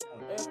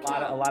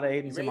A lot of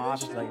agents in my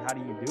office are like, how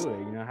do you do it?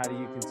 You know, how do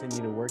you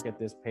continue to work at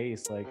this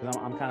pace? Like, because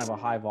I'm kind of a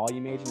high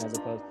volume agent as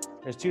opposed.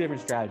 There's two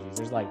different strategies.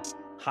 There's like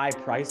high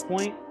price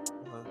point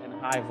and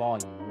high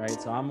volume,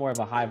 right? So I'm more of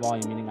a high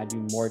volume, meaning I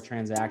do more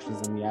transactions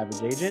than the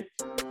average agent.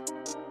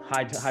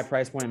 High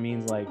price point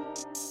means like,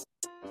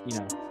 you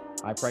know,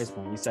 high price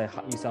point. You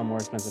sell more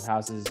expensive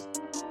houses,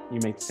 you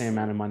make the same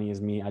amount of money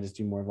as me. I just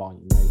do more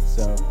volume, right?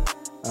 So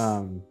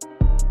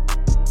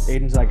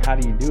agents are like, how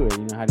do you do it?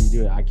 You know, how do you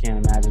do it? I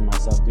can't imagine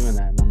myself doing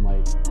that. And I'm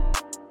like,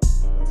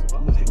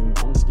 I'm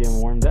just getting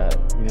warmed up.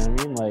 You know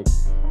what I mean? Like,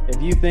 if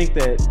you think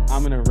that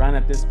I'm gonna run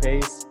at this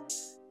pace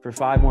for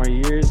 5 more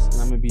years and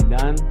I'm gonna be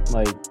done,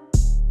 like,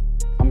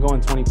 I'm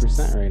going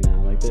 20% right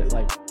now. Like that,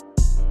 like.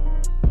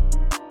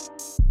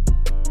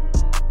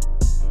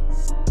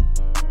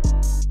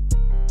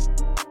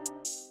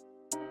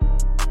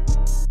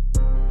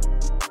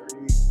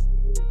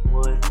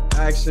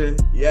 Action.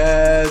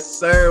 Yes,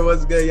 sir.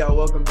 What's good, y'all?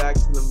 Welcome back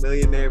to the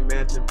Millionaire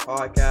Mansion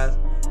podcast.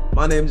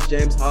 My name is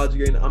James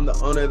Hodgkin. I'm the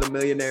owner of the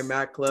Millionaire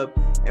Mac Club,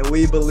 and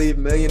we believe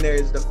millionaire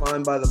is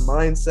defined by the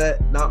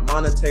mindset, not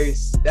monetary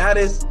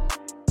status.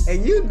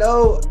 And you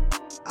know,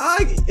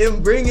 I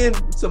am bringing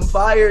some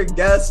fire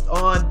guests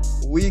on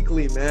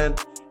weekly, man.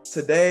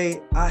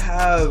 Today, I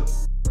have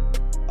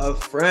a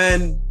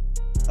friend,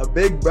 a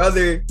big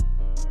brother,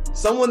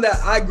 someone that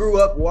I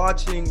grew up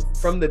watching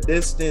from the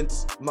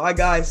distance, my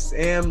guy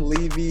Sam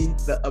Levy,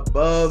 the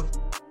above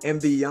and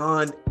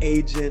beyond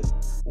agent,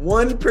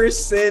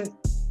 1%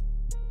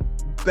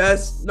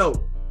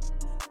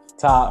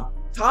 top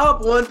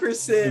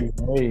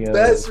 1%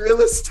 best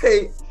real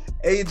estate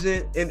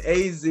agent in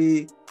AZ,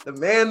 the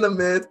man, the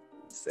myth,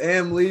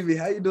 Sam Levy.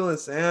 How you doing,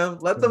 Sam?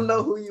 Let them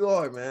know who you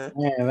are, man.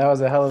 Man, that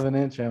was a hell of an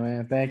intro,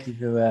 man. Thank you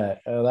for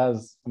that. That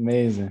was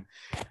amazing.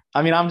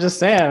 I mean, I'm just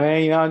saying,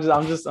 man, you know,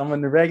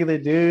 I'm a regular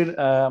dude.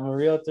 I'm a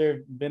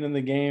realtor, been in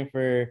the game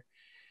for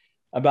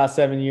about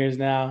 7 years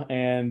now.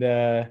 And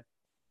yeah,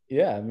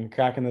 I've been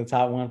cracking the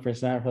top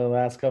 1% for the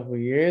last couple of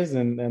years.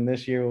 And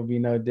this year will be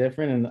no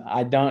different. And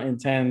I don't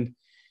intend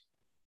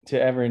to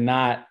ever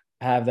not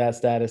have that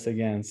status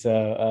again.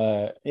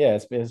 So yeah,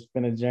 it's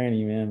been a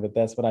journey, man, but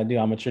that's what I do.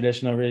 I'm a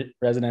traditional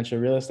residential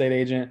real estate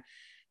agent,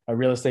 a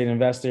real estate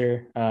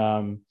investor,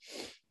 do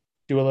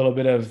a little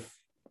bit of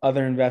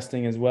other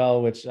investing as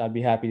well, which I'd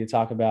be happy to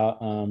talk about.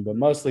 But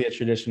mostly a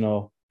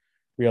traditional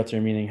realtor,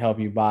 meaning help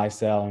you buy,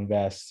 sell,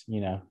 invest, you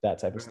know, that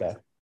type of stuff.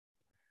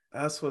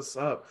 That's what's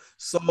up.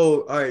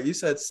 So, all right, you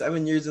said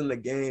 7 years in the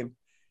game.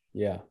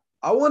 Yeah.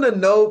 I want to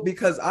know,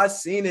 because I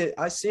seen it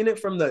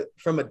from a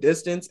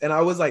distance, and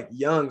I was like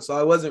young, so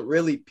I wasn't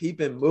really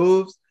peeping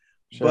moves.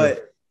 Sure.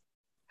 But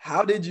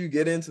how did you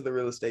get into the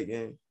real estate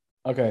game?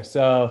 Okay,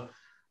 so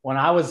when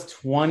I was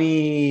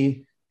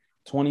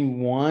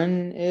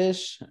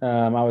 21-ish,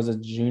 I was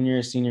a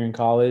senior in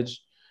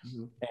college.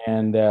 Mm-hmm.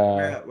 And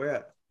where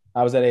at?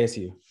 I was at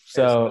ASU.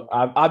 So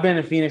I've been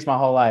in Phoenix my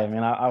whole life,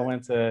 man. I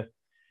went to,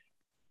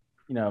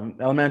 you know,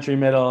 elementary,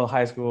 middle,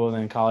 high school, and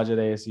then college at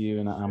ASU,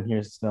 and I'm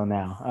here still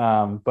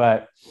now.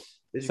 But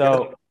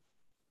so,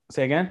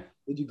 say again?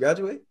 Did you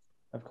graduate?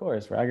 Of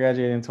course, bro. I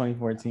graduated in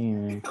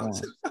 2014. I'm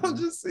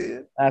just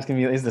saying. Asking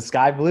me, is the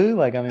sky blue?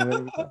 Like, I mean,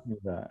 what are we talking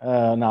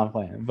about? No, I'm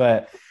playing.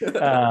 But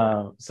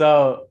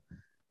so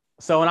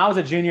when I was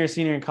a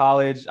senior in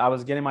college, I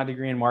was getting my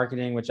degree in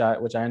marketing, which I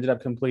ended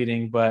up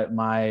completing. But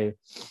my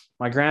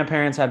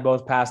grandparents had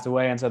both passed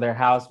away, and so their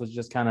house was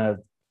just kind of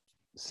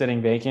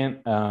sitting vacant.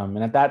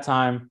 And at that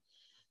time,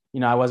 you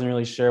know, I wasn't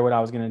really sure what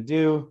I was going to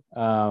do.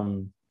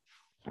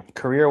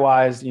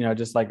 Career-wise, you know,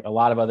 just like a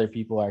lot of other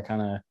people are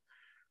kind of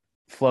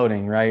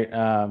floating, right?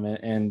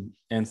 And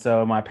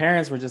so my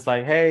parents were just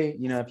like, hey,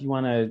 you know, if you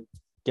want to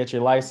get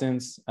your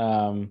license,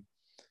 you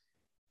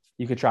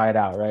could try it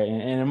out, right?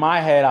 And in my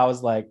head, I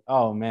was like,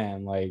 oh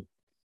man, like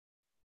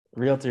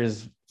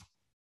realtors,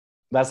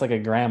 that's like a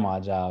grandma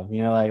job,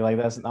 you know, like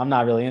I'm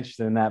not really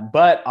interested in that,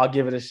 but I'll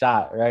give it a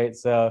shot, right?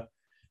 So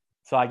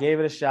I gave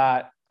it a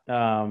shot.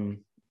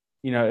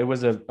 You know, it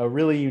was a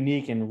really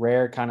unique and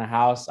rare kind of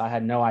house. I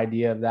had no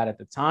idea of that at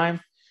the time.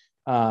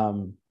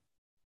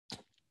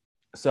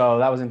 So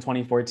that was in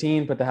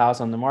 2014, put the house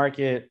on the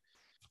market.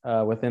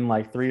 Within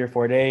like 3 or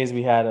 4 days,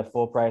 we had a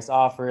full price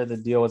offer. The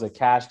deal was a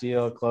cash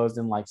deal, closed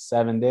in like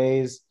 7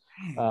 days.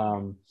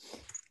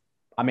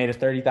 I made a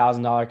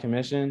 $30,000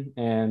 commission,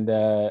 and,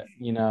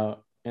 you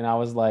know, and I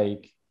was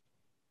like,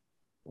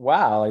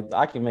 wow, like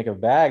I can make a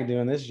bag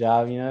doing this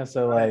job, you know?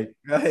 So like,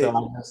 right.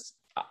 So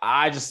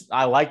I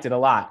liked it a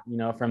lot, you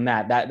know, from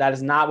that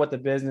is not what the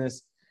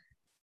business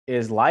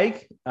is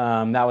like.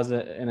 That was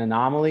an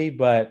anomaly,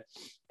 but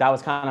that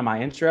was kind of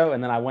my intro.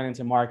 And then I went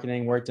into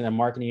marketing, worked in a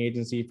marketing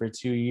agency for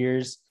 2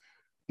 years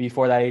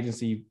before that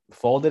agency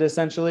folded,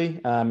 essentially.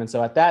 And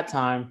so at that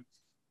time,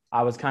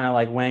 I was kind of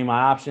like weighing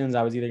my options.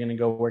 I was either going to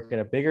go work at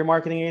a bigger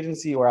marketing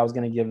agency, or I was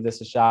going to give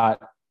this a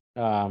shot.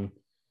 You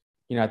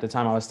know, at the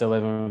time I was still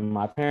living with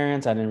my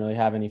parents. I didn't really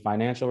have any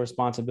financial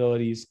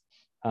responsibilities.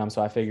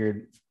 So I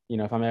figured, you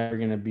know, if I'm ever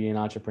going to be an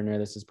entrepreneur,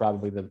 this is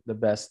probably the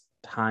best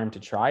time to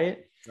try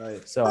it.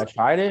 Right. So I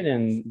tried it,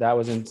 and that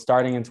was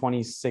starting in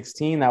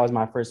 2016. That was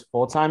my first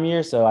full-time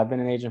year. So I've been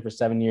an agent for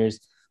 7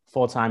 years,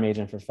 full-time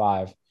agent for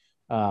 5,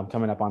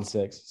 coming up on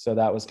 6. So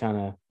that was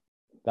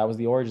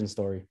the origin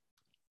story.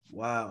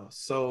 Wow.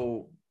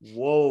 So,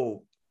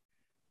 whoa,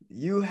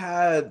 you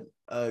had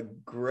a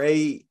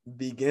great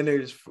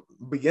beginner's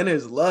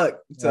luck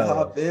to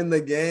hop in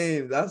the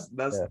game. That's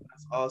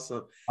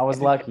awesome. I was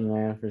lucky,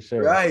 man, for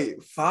sure.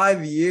 Right.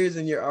 5 years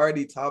and you're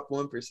already top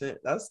 1%.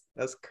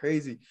 That's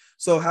crazy.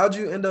 So how'd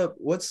you end up?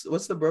 What's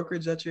the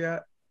brokerage that you're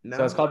at now?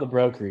 So it's called the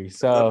Brokery.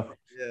 So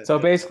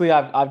basically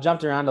I've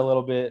jumped around a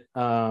little bit,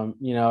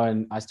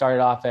 and I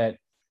started off at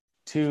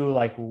 2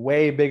 like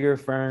way bigger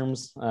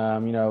firms.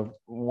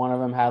 One of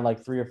them had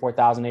like 3,000 or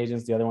 4,000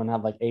 agents. The other one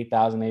had like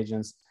 8,000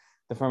 agents.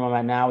 The firm I'm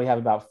at now, we have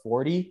about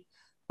 40.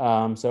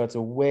 So it's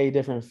a way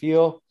different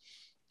feel.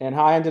 And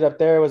how I ended up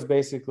there was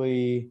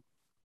basically,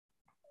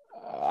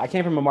 I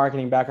came from a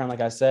marketing background.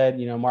 Like I said,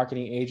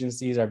 marketing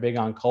agencies are big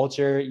on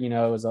culture. It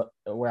was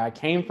where I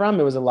came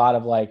from. It was a lot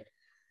of like,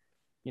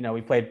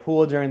 we played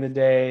pool during the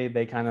day.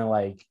 They kind of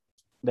like,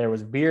 there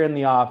was beer in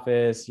the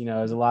office. It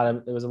was a lot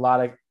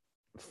of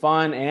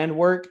fun and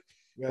work.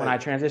 Right. When I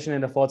transitioned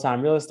into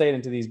full-time real estate,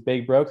 into these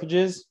big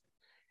brokerages,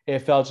 it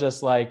felt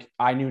just like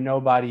I knew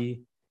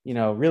nobody.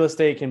 Real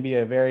estate can be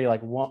a very like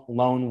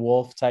lone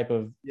wolf type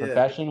of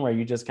profession where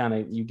you just kind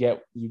of, you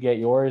get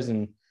yours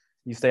and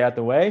you stay out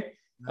the way.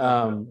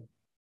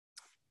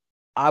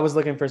 I was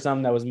looking for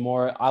something that was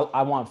more,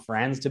 I want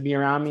friends to be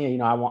around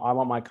me. I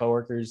want my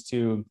coworkers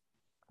to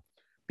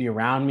be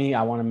around me.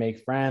 I want to make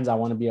friends. I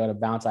want to be able to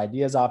bounce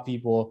ideas off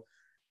people,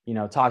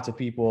 talk to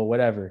people,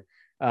 whatever.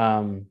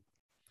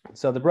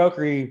 So the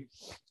Brokery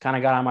kind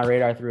of got on my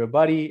radar through a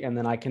buddy. And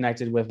then I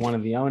connected with one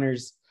of the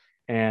owners,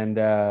 and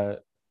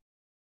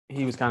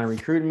he was kind of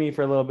recruiting me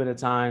for a little bit of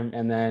time.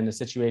 And then a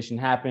situation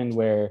happened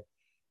where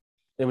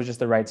it was just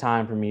the right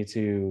time for me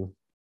to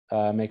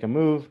make a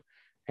move.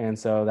 And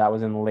so that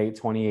was in late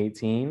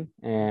 2018,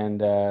 and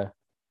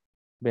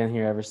been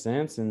here ever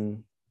since.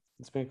 And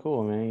it's been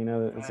cool, man.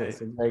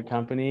 It's a great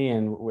company,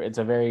 and it's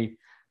a very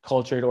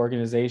cultured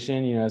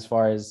organization, as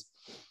far as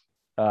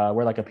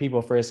we're like a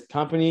people first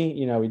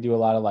company. We do a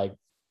lot of like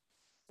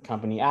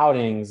company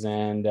outings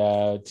and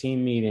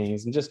team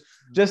meetings and just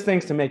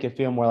things to make it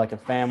feel more like a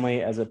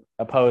family, as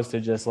opposed to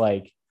just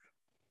like,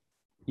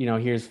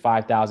 here's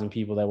 5,000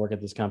 people that work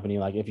at this company.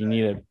 Like if you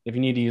need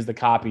to use the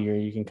copier,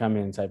 you can come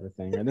in, type of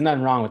thing. There's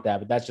nothing wrong with that,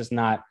 but that's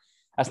not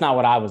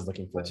what I was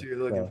looking for. What you're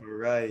looking for,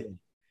 right?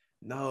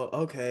 No,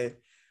 okay.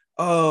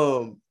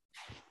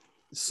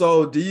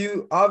 So do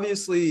you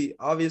obviously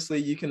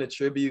you can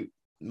attribute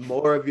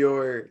more of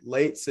your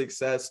late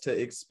success to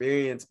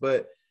experience,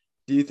 but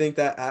do you think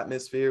that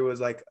atmosphere was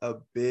like a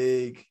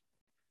big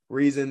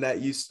reason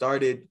that you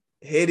started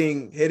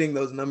hitting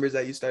those numbers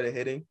that you started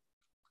hitting?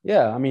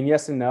 Yeah, I mean,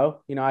 yes and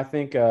no. I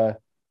think the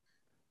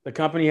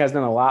company has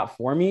done a lot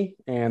for me,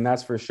 and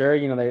that's for sure.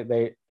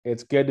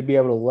 It's good to be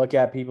able to look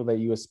at people that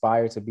you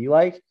aspire to be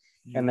like,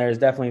 and there's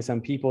definitely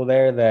some people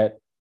there that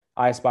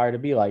I aspire to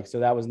be like. So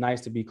that was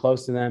nice to be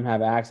close to them,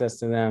 have access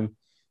to them,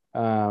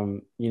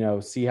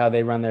 see how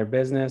they run their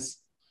business.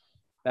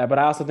 But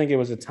I also think it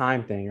was a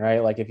time thing,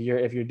 right? Like if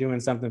you're doing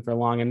something for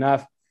long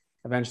enough,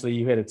 eventually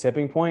you hit a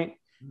tipping point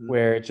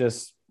where it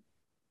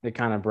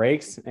kind of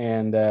breaks.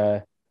 And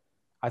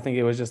I think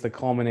it was just the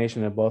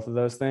culmination of both of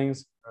those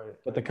things. Right.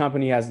 But the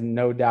company has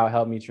no doubt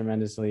helped me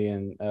tremendously.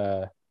 And,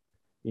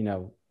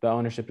 the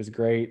ownership is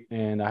great,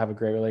 and I have a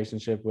great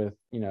relationship with,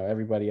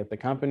 everybody at the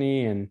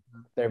company, and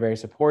they're very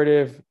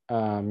supportive.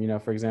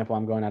 For example,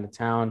 I'm going out of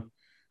town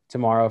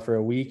tomorrow for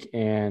a week,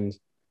 and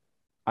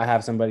I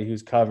have somebody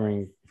who's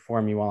covering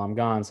for me while I'm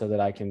gone so that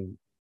I can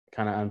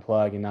kind of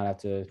unplug and not have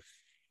to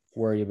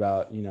worry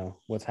about,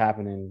 what's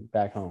happening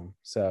back home.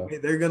 So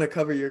they're going to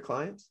cover your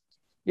clients?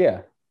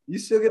 Yeah. You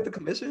still get the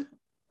commission?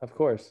 Of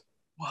course.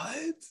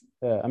 What?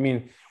 Yeah. I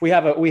mean, we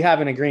have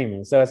an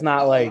agreement, so it's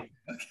not like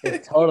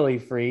it's totally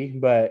free,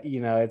 but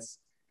it's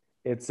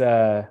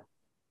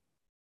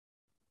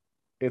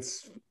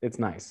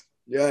nice.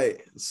 Right.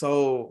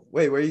 So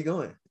wait, where are you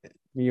going?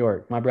 New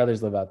York. My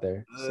brothers live out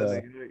there.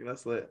 So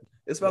that's lit.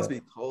 It's supposed to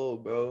be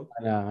cold, bro.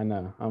 I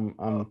know.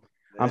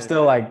 I'm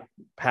still like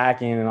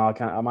packing and all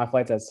kind of. My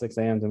flight's at 6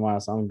 a.m. tomorrow,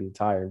 so I'm gonna be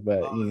tired.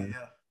 But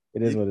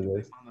it is what it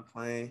is. On the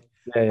plane.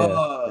 Yeah.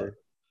 Sure.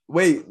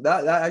 Wait,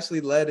 that actually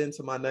led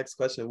into my next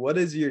question. What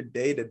does your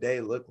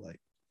day-to-day look like?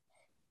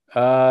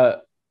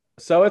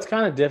 So it's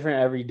kind of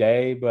different every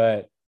day,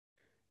 but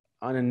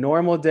on a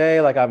normal day,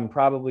 like I'm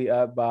probably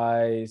up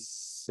by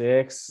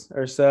 6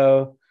 or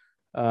so.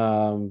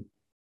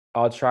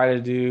 I'll try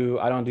to do,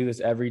 I don't do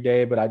this every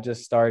day, but I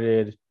just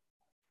started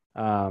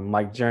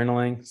like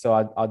journaling. So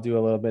I'll do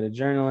a little bit of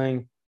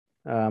journaling.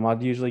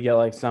 I'll usually get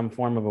like some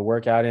form of a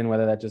workout in,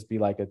 whether that just be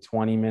like a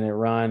 20-minute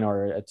run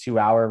or a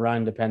 2-hour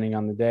run, depending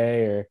on the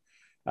day, or,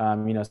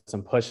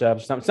 some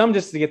push-ups, some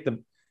just to get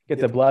the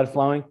blood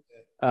flowing.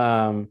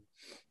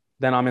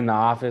 Then I'm in the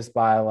office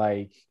by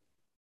like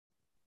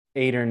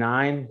 8 or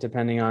 9,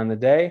 depending on the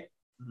day.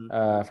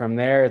 From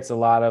there, it's a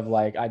lot of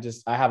like,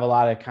 I have a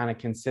lot of kind of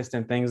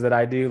consistent things that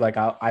I do. Like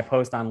I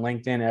post on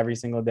LinkedIn every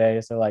single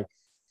day. So like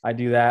I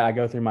do that. I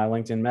go through my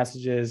LinkedIn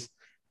messages.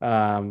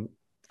 I'll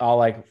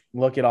like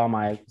look at all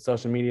my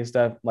social media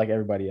stuff like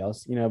everybody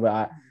else, you know,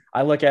 but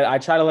I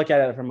try to look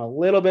at it from a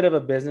little bit of a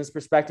business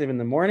perspective in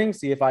the morning,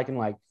 see if I can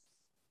like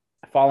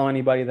follow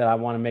anybody that I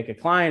want to make a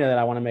client or that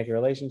I want to make a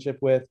relationship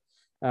with.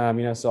 You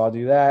know, so I'll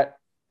do that.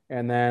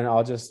 And then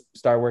I'll just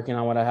start working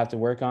on what I have to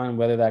work on,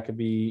 whether that could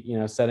be, you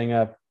know, setting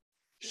up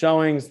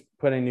showings,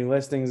 putting new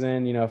listings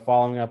in, you know,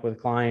 following up with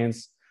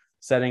clients,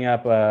 setting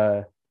up,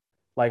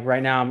 like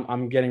right now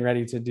I'm getting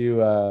ready to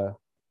do,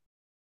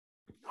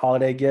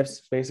 holiday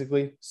gifts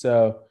basically.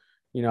 So,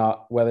 you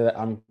know, whether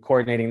I'm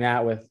coordinating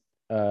that with,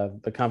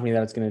 the company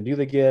that's going to do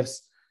the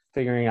gifts,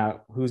 figuring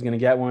out who's going to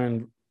get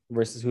one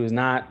versus who's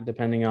not,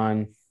 depending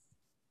on,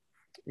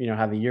 you know,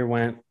 how the year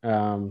went.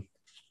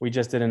 We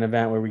just did an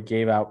event where we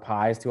gave out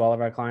pies to all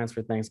of our clients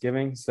for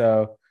Thanksgiving.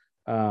 So,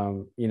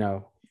 you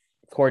know,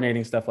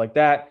 coordinating stuff like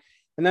that.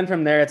 And then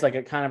from there, it's like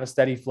a kind of a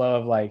steady flow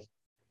of like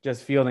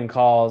just fielding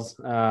calls,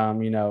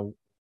 you know,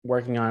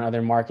 working on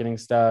other marketing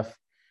stuff,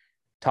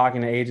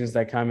 talking to agents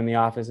that come in the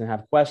office and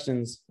have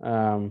questions,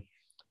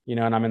 you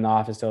know, and I'm in the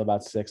office till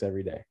about 6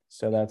 every day.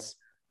 So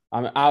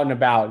I'm out and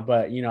about,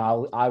 but you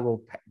know, I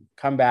will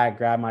come back,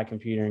 grab my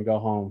computer and go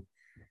home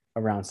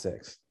around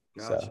 6.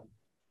 Gotcha.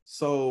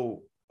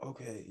 So,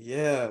 okay.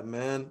 Yeah,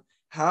 man.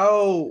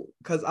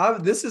 Cause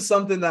this is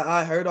something that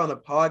I heard on a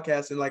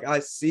podcast and like, I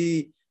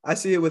see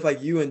it with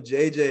like you and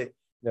JJ.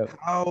 Yep.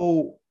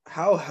 How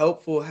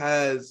helpful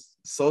has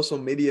social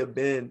media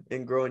been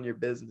in growing your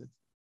business?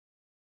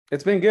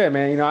 It's been good,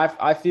 man. You know,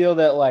 I feel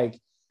that like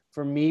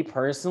for me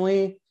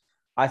personally,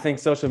 I think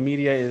social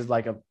media is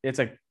like it's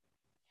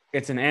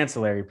an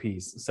ancillary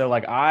piece. So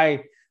like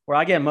where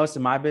I get most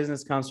of my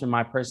business comes from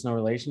my personal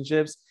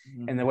relationships.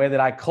 Mm-hmm. And the way that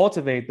I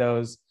cultivate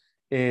those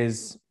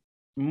is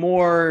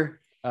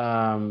more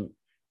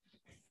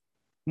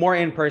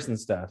in-person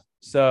stuff.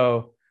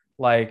 So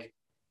like,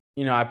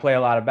 you know, I play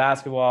a lot of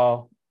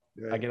basketball.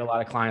 Right. I get a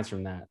lot of clients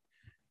from that.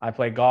 I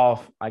play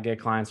golf. I get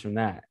clients from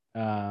that.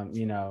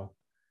 You know,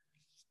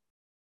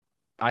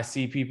 I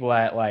see people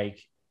at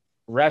like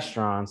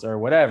restaurants or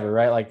whatever,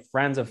 right? Like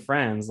friends of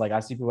friends. Like I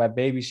see people at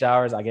baby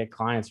showers. I get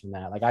clients from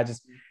that. Like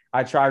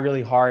I try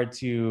really hard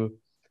to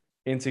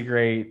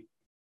integrate,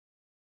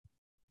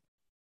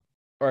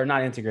 or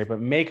not integrate, but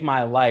make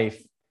my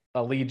life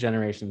a lead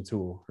generation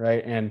tool,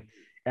 right?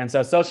 And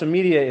so social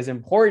media is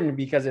important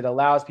because it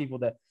allows people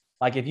to,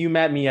 like, if you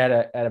met me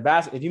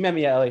if you met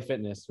me at LA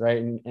Fitness, right,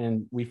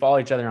 and we follow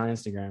each other on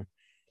Instagram,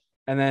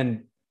 and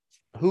then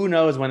who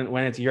knows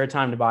when it's your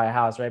time to buy a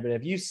house, right? But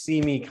if you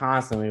see me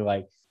constantly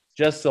like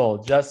just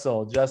sold, like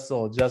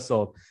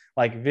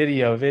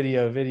video,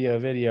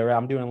 right?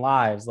 I'm doing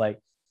lives, like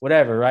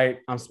whatever, right?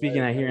 I'm speaking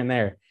at here and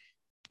there.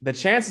 The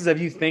chances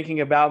of you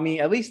thinking about me,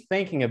 at least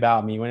thinking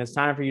about me when it's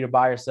time for you to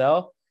buy or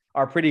sell,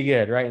 are pretty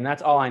good, right? And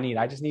that's all I need.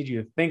 I just need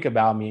you to think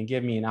about me and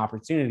give me an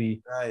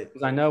opportunity. Right.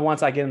 Because I know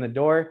once I get in the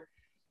door,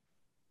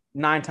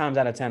 9 times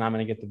out of 10, I'm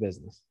going to get the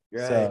business.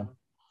 Right. So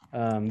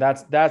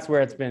that's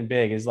where it's been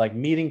big, is like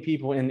meeting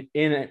people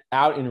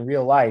out in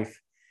real life,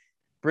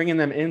 bringing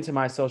them into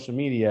my social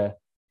media,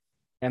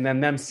 and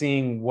then them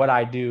seeing what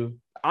I do.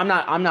 I'm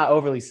not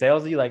overly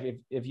salesy. Like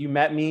if you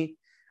met me,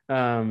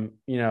 you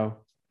know,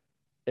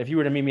 if you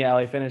were to meet me at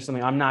LA Fitness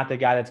something, I'm not the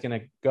guy that's going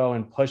to go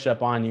and push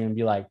up on you and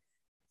be like,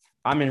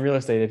 I'm in real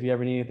estate. If you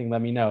ever need anything,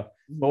 let me know.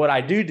 But what I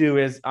do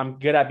is I'm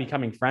good at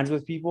becoming friends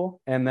with people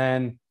and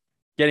then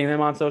getting them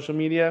on social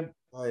media,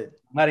 right?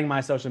 Letting my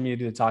social media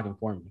do the talking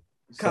for me.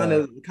 Kind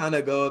of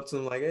go up to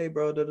them like, hey,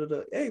 bro,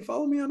 hey,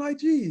 follow me on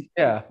IG.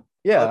 Yeah.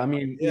 Yeah. I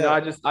mean, you know,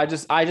 I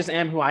just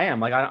am who I am.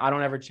 Like, I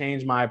don't ever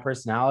change my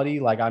personality.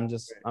 Like I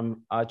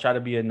try to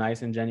be a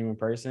nice and genuine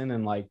person.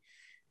 And like,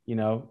 you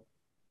know,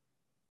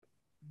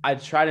 I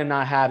try to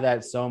not have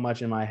that so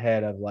much in my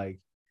head of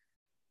like,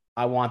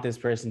 I want this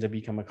person to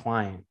become a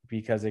client,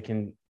 because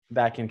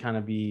that can kind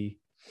of be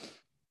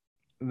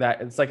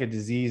that it's like a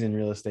disease in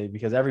real estate,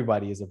 because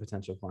everybody is a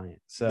potential client.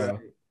 So,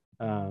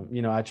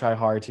 you know, I try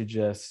hard to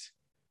just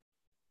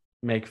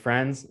make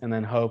friends and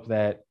then hope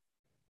that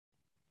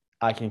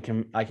I can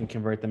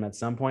convert them at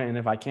some point. And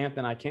if I can't,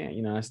 then I can't,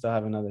 you know, I still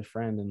have another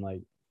friend, and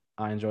like,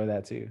 I enjoy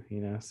that too,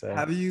 you know? So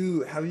have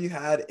you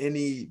had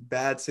any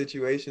bad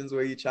situations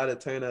where you try to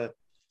turn a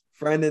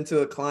friend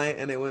into a client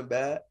and it went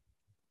bad?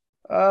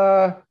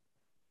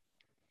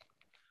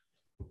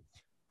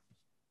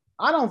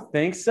 I don't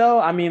think so.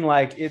 I mean,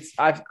 like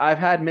I've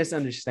had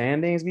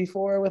misunderstandings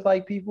before with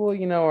like people,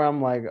 you know, where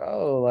I'm like,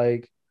 oh,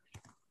 like,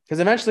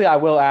 because eventually I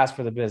will ask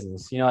for the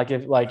business, you know,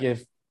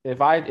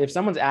 if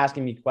someone's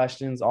asking me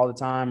questions all the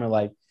time, or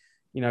like,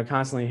 you know,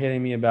 constantly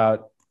hitting me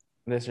about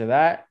this or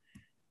that,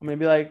 I'm gonna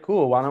be like,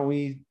 cool, why don't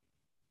we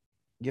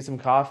get some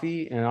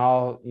coffee and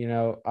I'll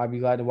be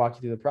glad to walk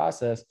you through the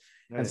process.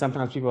 Right. And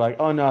sometimes people are like,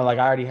 oh no, like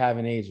I already have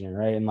an agent,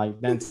 right? And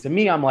like then to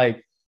me, I'm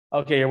like,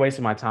 okay, you're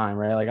wasting my time,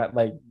 right?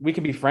 Like we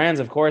could be friends,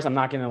 of course. I'm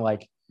not gonna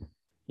like,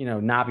 you know,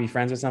 not be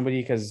friends with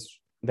somebody because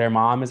their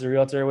mom is a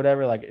realtor or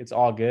whatever, like it's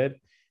all good.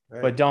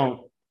 Right. But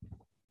don't,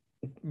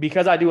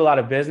 because I do a lot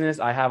of business,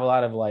 I have a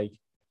lot of like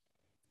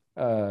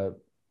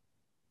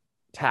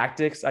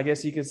tactics, I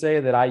guess you could say,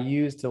 that I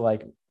use to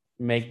like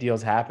make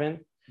deals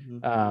happen.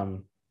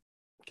 Mhm.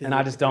 And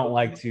I just don't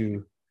like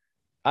to,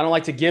 I don't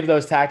like to give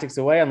those tactics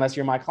away unless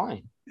you're my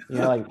client. You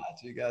know, like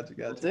got you.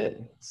 that's it.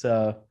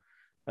 So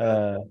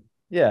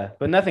yeah,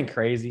 but nothing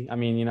crazy. I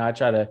mean, you know, I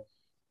try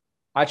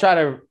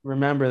to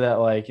remember that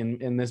like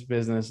in this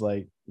business,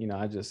 like, you know,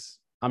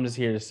 I'm just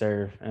here to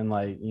serve. And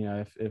like, you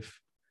know,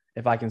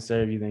 if I can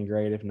serve you, then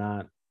great. If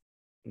not,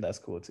 that's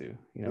cool too.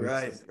 You know,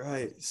 Right.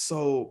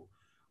 So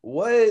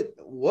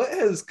what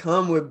has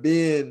come with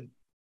being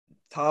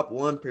top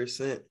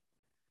 1%?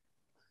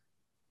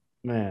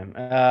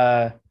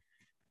 man,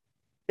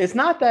 it's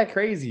not that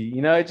crazy.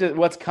 You know, it just,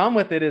 what's come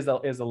with it is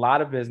a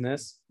lot of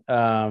business,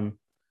 a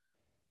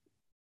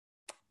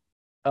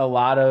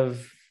lot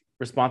of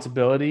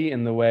responsibility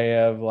in the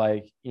way of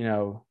like, you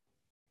know,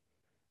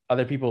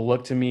 other people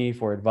look to me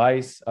for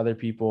advice. Other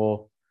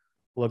people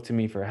look to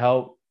me for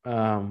help.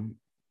 A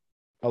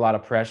lot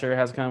of pressure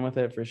has come with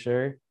it for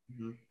sure.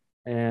 Mhm.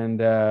 And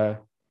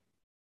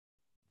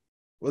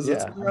Was the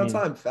yeah, I turnaround mean,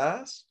 time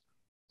fast?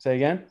 say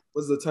again.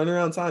 Was the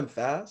turnaround time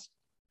fast?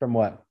 From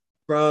what?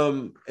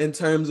 From in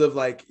terms of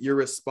like your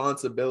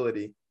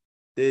responsibility.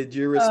 Did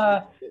your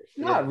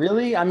Not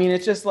really. I mean,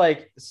 it's just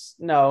like,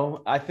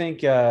 no, I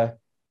think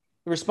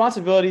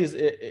responsibilities,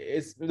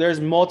 it's there's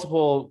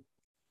multiple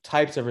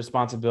types of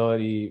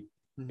responsibility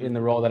in Mhm.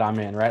 the role that I'm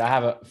in, right? I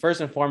have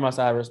first and foremost,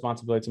 I have a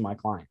responsibility to my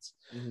clients.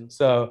 Mhm.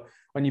 So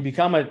when you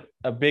become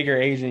a bigger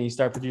agent, you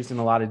start producing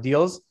a lot of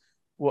deals.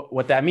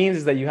 What that means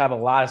is that you have a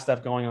lot of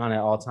stuff going on at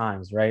all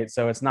times, right?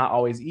 So it's not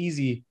always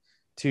easy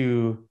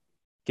to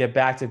get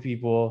back to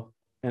people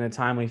in a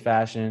timely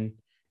fashion,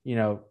 you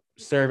know,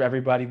 serve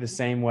everybody the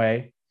same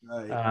way.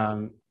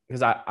 Right.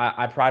 Because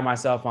I pride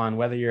myself on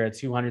whether you're a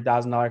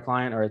 $200,000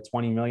 client or a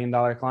 $20 million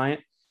client,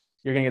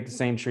 you're gonna get the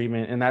same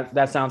treatment. And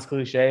that sounds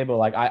cliche, but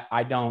like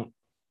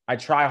I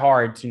try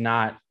hard to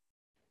not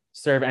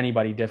serve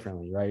anybody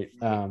differently, right?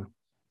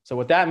 So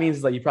what that means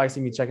is like, you probably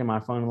see me checking my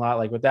phone a lot.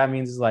 Like what that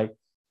means is like,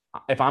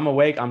 if I'm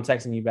awake, I'm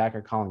texting you back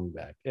or calling you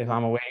back. If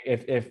I'm awake,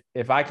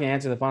 if I can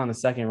answer the phone on the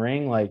second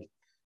ring, like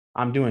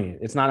I'm doing it.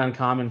 It's not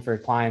uncommon for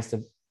clients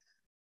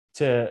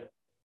to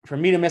for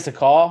me to miss a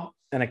call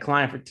and a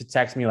client to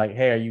text me like,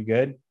 "Hey, are you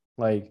good?"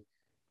 Like,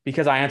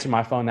 because I answer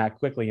my phone that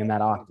quickly and that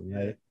often,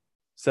 right?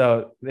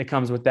 So it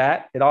comes with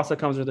that. It also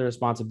comes with the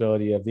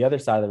responsibility of the other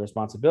side of the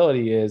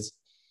responsibility is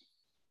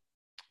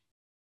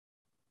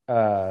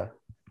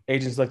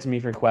agents look to me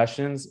for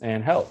questions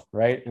and help,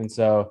 right? And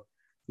so,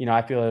 you know,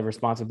 I feel a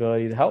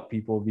responsibility to help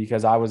people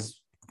because I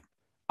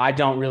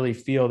don't really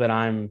feel that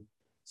I'm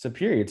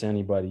superior to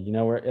anybody. You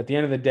know, we're at the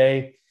end of the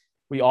day,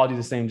 we all do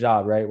the same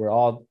job, right? We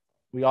all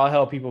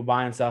help people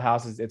buy and sell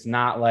houses. It's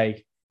not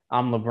like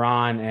I'm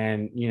LeBron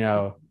and, you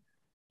know,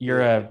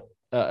 you're a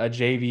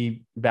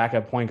JV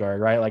backup point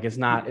guard, right? Like it's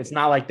not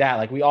like that.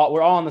 Like we're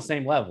all on the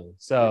same level.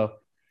 So,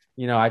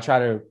 you know, I try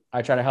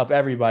to help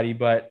everybody,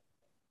 but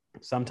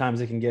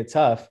sometimes it can get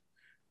tough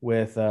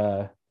with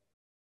that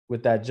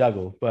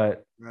juggle.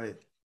 But Right.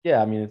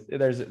 yeah, I mean,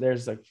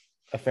 there's a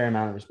fair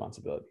amount of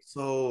responsibility.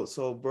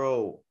 So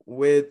bro,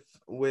 with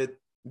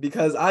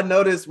because I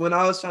noticed when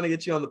I was trying to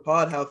get you on the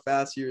pod how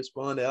fast you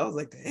responded. I was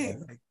like, dang,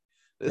 like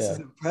this is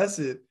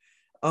impressive.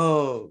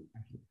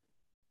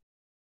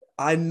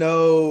 I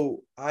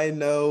know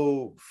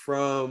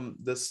from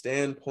the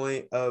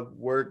standpoint of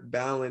work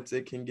balance,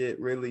 it can get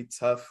really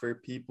tough for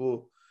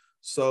people.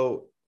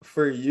 So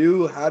for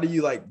you, how do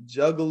you like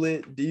juggle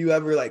it? Do you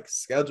ever like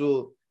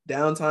schedule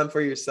downtime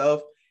for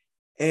yourself?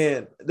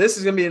 And this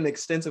is gonna be an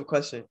extensive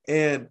question.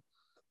 And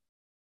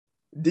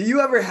do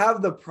you ever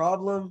have the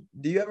problem?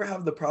 Do you ever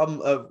have the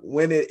problem of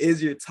when it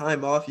is your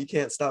time off, you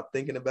can't stop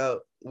thinking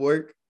about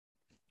work?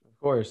 Of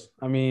course.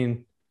 I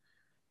mean,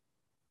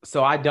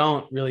 so I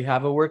don't really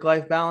have a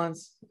work-life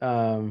balance.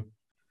 And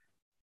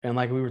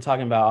like we were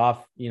talking about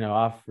off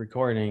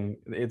recording,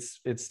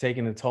 it's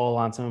taking a toll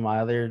on some of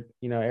my other,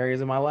 you know, areas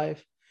of my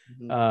life.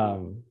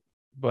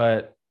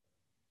 But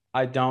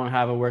I don't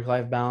have a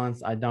work-life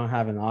balance. I don't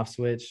have an off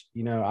switch.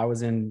 You know, I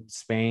was in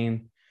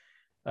Spain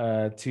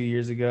 2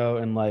 years ago,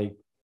 and like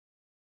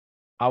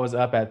I was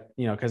up at,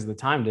 you know, because of the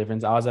time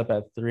difference, I was up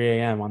at 3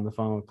 a.m. on the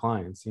phone with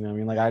clients. You know what I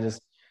mean? Like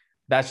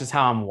that's just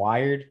how I'm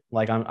wired.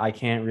 Like I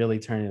can't really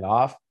turn it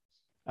off.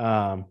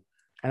 And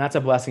that's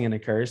a blessing and a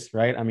curse,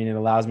 right? I mean, it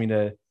allows me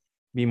to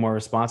be more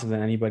responsive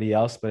than anybody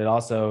else, but it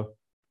also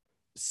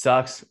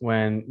sucks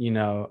when, you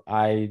know,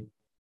 I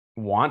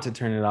want to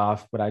turn it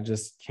off, but I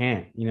just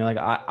can't, you know, like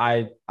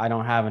I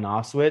don't have an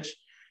off switch.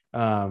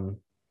 So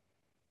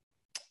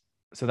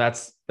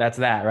that's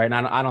that, right? And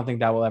I don't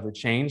think that will ever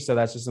change. So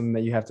that's just something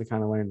that you have to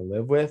kind of learn to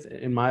live with,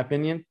 in my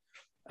opinion.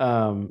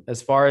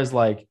 As far as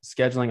like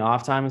scheduling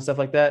off time and stuff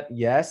like that,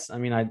 yes. I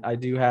mean, I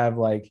do have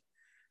like,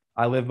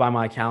 I live by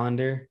my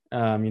calendar, you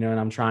know, and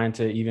I'm trying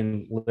to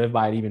even live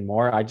by it even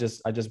more. I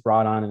just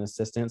brought on an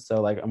assistant.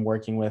 So like I'm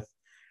working with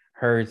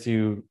her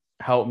to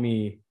help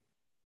me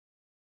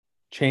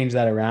change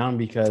that around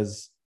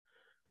because,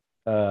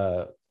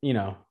 you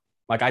know,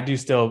 like I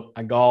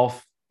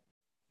golf,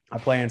 I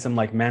play in some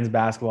like men's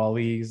basketball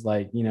leagues,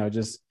 like, you know,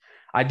 just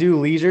I do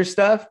leisure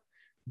stuff,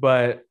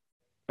 but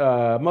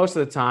most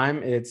of the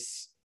time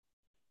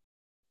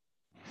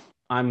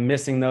I'm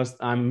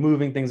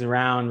moving things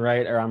around,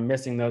 right? Or I'm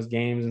missing those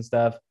games and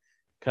stuff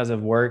because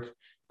of work.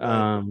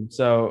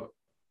 So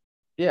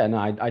yeah, no,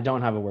 I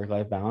don't have a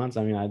work-life balance.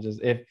 I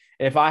mean,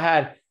 if I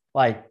had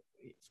like,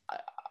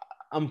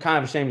 I'm kind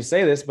of ashamed to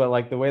say this, but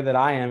like the way that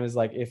I am is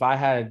like, if I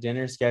had a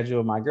dinner schedule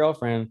with my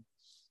girlfriend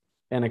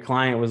and a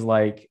client was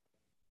like,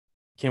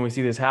 can we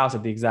see this house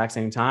at the exact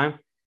same time?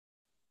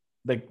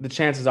 The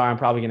chances are I'm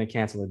probably going to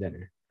cancel the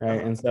dinner.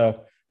 Right. And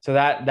so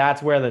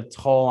that's where the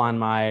toll on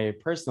my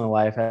personal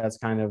life has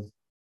kind of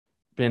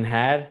been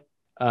had.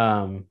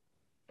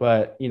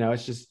 But you know,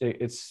 it's just,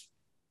 it's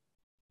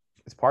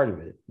part of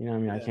it. You know what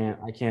I mean? Yeah.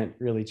 I can't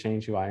really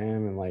change who I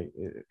am. And like,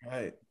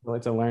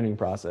 it's a learning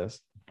process.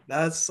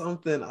 That's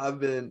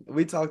something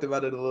we talked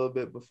about it a little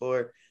bit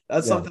before.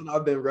 That's something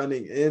I've been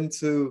running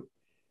into,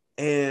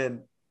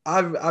 and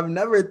I've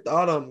never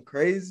thought I'm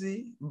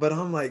crazy, but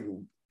I'm like,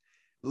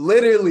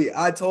 literally,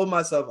 I told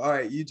myself, all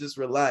right, you just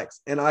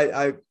relax. And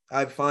I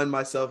find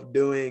myself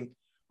doing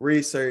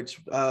research,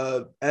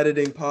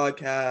 editing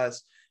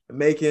podcasts,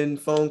 making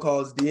phone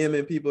calls,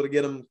 DMing people to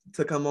get them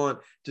to come on,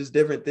 just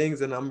different things.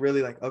 And I'm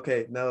really like,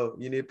 okay, no,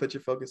 you need to put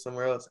your focus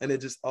somewhere else. And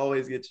it just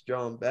always gets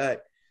drawn back.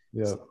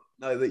 Yeah. So,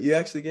 no, that you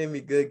actually gave me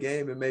good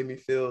game and made me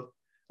feel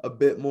a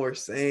bit more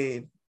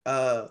sane.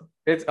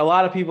 It's a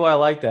lot of people are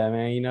like that,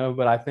 man, you know,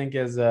 but I think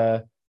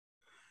so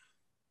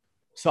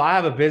I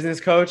have a business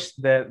coach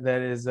that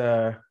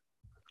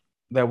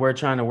we're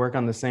trying to work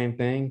on the same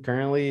thing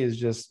currently, is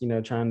just, you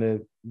know, trying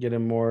to get a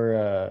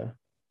more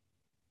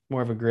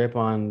of a grip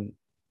on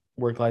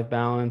work-life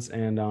balance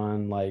and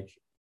on like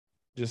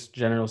just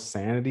general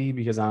sanity,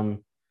 because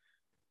I'm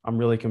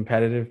really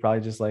competitive,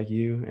 probably just like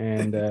you.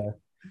 And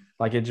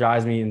like it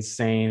drives me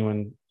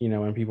insane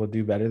when people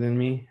do better than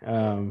me.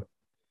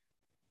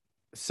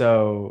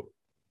 So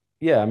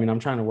yeah, I mean, I'm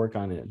trying to work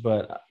on it,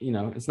 but you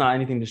know, it's not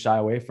anything to shy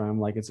away from.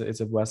 Like it's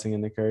a blessing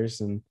and a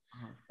curse, and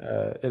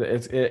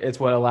it's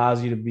what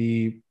allows you to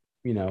be,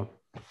 you know,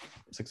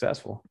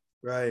 successful.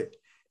 Right.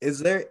 Is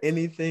there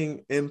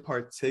anything in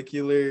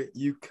particular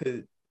you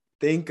could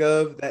think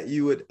of that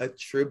you would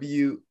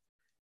attribute,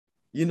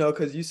 you know,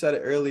 because you said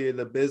it earlier,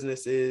 the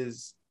business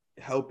is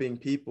helping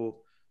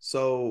people.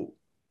 So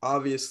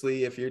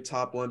obviously, if you're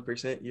top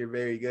 1%, you're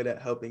very good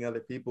at helping other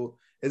people.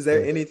 Is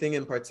there anything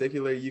in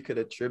particular you could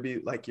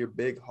attribute, like your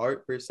big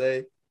heart per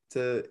se,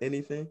 to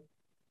anything?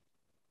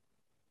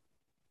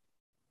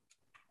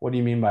 What do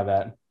you mean by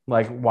that?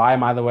 Like, why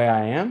am I the way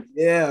I am?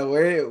 Yeah,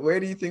 where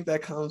do you think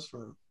that comes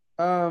from?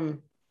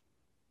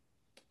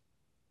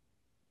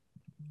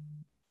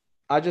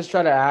 I just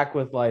try to act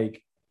with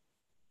like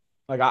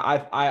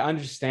I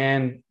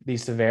understand the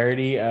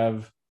severity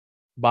of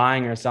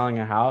buying or selling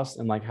a house,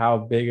 and like how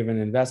big of an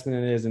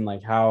investment it is, and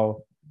like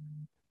how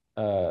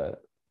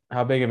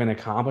big of an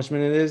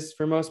accomplishment it is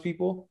for most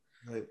people.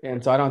 Right.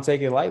 And so I don't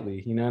take it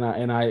lightly, you know,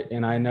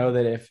 and I know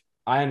that if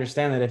I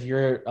understand that if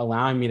you're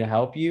allowing me to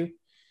help you,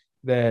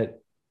 that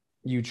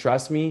you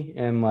trust me,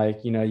 and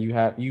like, you know,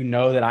 you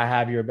know that I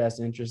have your best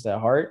interest at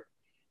heart.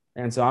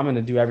 And so I'm going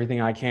to do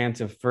everything I can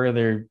to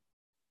further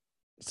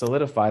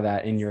solidify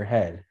that in your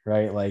head.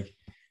 Right. Like,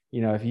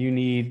 you know, if you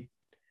need,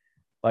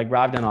 like,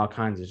 bro, I've done all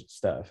kinds of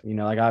stuff, you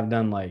know, like I've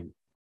done, like,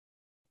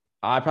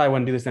 I probably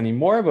wouldn't do this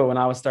anymore, but when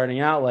I was starting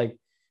out, like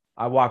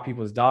I walk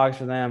people's dogs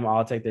for them.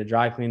 I'll take their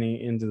dry cleaning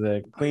into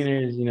the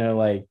cleaners, you know,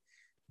 like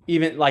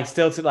even like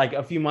still to like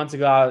a few months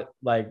ago,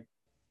 like,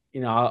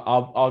 you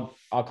know,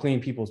 I'll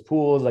clean people's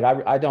pools. Like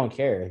I don't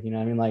care, you know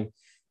what I mean? Like,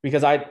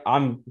 because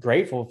I'm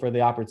grateful for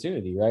the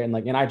opportunity. Right. And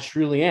like, and I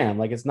truly am.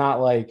 Like, it's not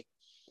like,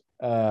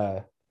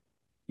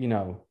 you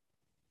know,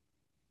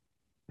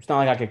 it's not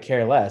like I could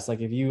care less. Like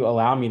if you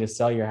allow me to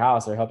sell your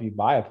house or help you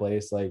buy a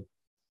place, like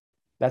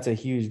that's a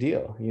huge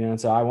deal, you know? And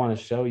so I want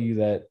to show you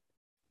that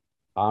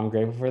I'm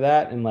grateful for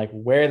that. And like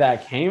where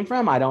that came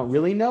from, I don't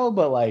really know,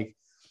 but like,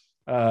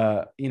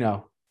 you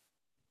know,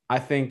 I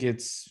think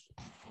it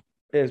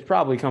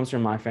probably comes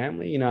from my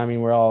family. You know, I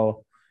mean,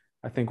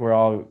 I think we're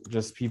all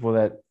just people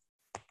that,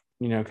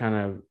 you know, kind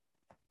of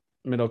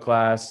middle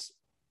class,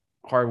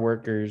 hard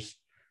workers,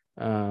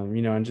 you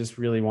know, and just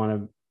really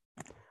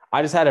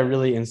I just had a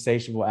really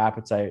insatiable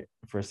appetite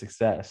for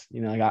success.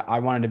 You know, like I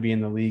wanted to be in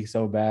the league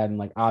so bad. And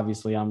like,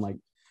 obviously I'm like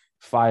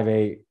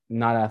 5'8",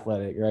 not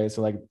athletic. Right.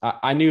 So like,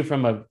 I knew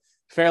from a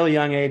fairly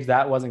young age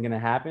that wasn't going to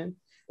happen.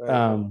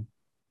 Right.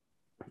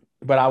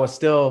 But I was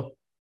still,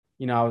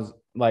 you know, I was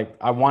like,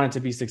 I wanted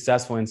to be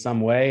successful in some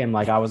way. And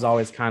like, I was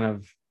always kind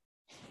of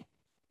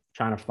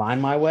trying to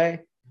find my way.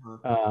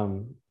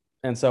 And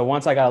so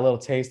once I got a little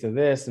taste of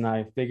this, and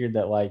I figured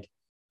that like,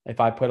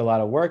 if I put a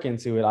lot of work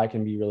into it, I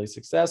can be really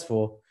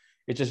successful.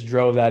 It just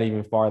drove that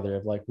even farther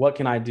of like, what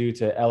can I do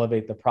to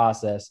elevate the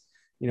process?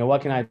 You know,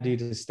 what can I do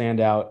to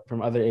stand out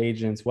from other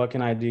agents? What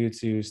can I do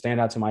to stand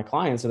out to my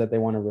clients so that they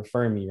want to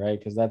refer me?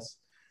 Right. Cause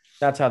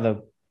that's how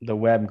the the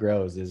web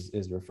grows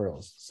is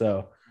referrals.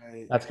 So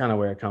Right. that's kind of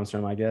where it comes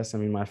from, I guess. I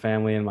mean, my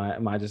family and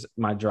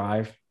my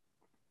drive.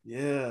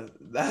 Yeah,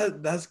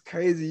 that's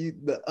crazy.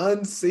 The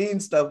unseen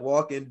stuff,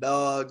 walking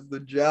dogs, the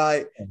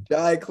dry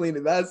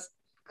cleaning. That's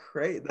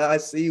great. I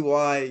see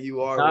why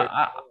you are where.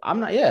 I'm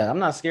not. Yeah, I'm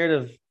not scared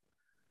of.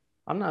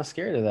 I'm not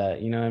scared of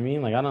that. You know what I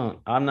mean? Like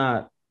I'm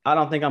not. I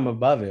don't think I'm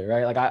above it,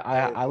 right? Like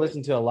I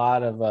listen to a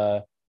lot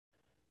of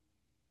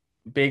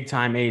big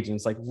time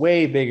agents, like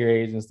way bigger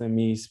agents than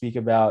me, speak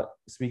about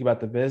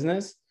the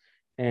business.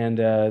 And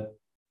there's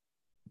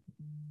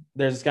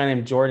this guy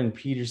named Jordan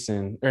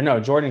Peterson, or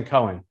no, Jordan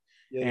Cohen.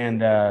 Yeah,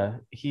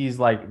 And he's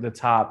like the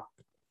top.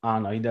 I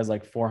don't know. He does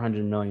like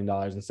 $400 million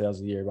in sales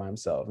a year by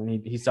himself,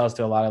 and he sells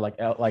to a lot of like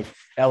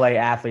LA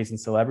athletes and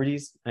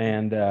celebrities.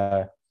 And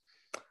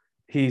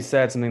he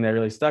said something that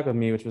really stuck with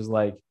me, which was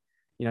like,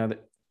 you know,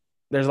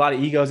 there's a lot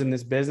of egos in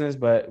this business,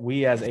 but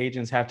we as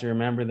agents have to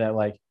remember that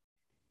like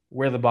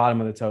we're the bottom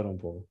of the totem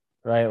pole,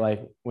 right?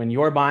 Like when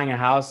you're buying a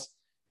house,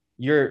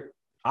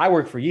 I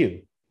work for you.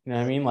 You know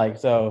what I mean? Like,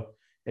 so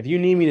if you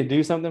need me to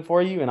do something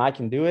for you and I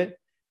can do it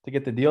to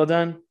get the deal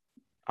done,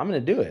 I'm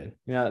going to do it.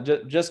 You know,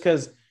 just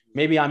because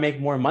maybe I make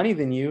more money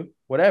than you,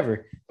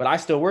 whatever, but I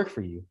still work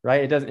for you,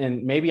 right? It doesn't,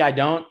 and maybe I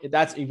don't,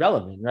 that's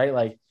irrelevant, right?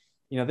 Like,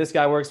 you know, this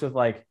guy works with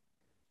like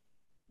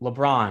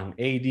LeBron,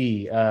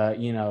 AD,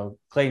 you know,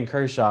 Clayton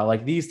Kershaw,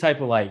 like these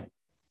type of like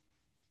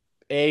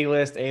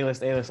A-list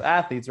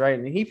athletes, right?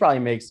 And he probably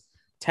makes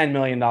 $10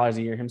 million a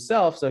year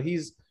himself. So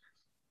he's,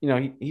 you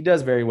know, he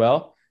does very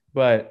well,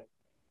 but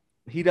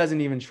he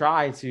doesn't even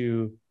try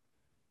to,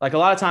 like a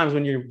lot of times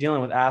when you're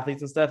dealing with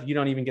athletes and stuff, you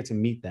don't even get to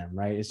meet them,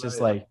 right? It's just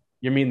like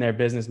you're meeting their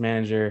business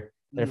manager,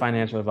 their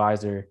financial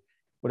advisor,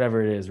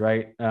 whatever it is,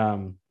 right?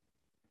 And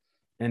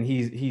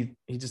he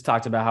just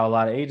talked about how a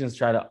lot of agents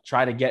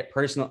try to get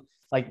personal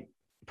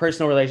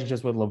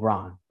relationships with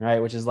LeBron, right?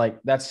 Which is like,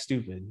 that's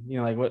stupid.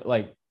 You know,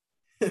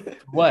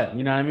 what,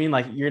 you know what I mean?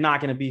 Like, you're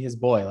not going to be his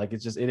boy. Like,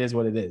 it is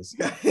what it is.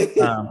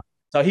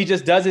 So he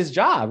just does his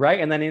job, right?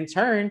 And then in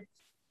turn,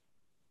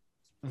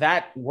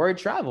 that word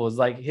travels.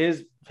 Like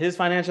his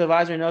financial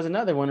advisor knows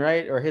another one,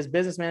 right? Or his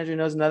business manager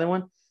knows another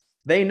one.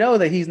 They know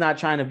that he's not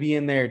trying to be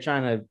in there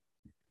trying to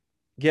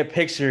get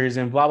pictures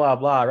and blah, blah,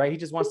 blah, right? He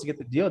just wants to get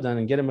the deal done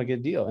and get him a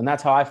good deal. And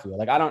that's how I feel.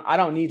 Like, I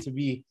don't need to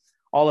be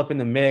all up in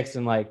the mix,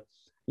 and like,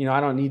 you know,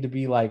 I don't need to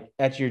be like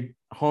at your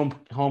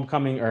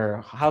homecoming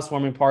or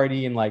housewarming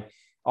party and like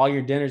all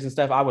your dinners and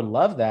stuff. I would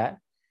love that,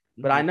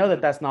 but I know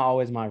that that's not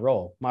always my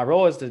role. My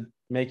role is to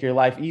make your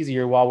life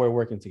easier while we're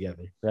working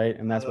together, right?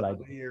 And that's what I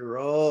do. Your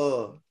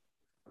role.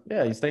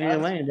 Yeah, you stay in your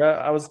lane, bro.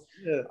 I was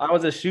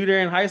a shooter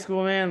in high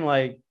school, man.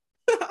 Like,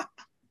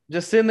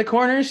 just sit in the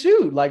corner and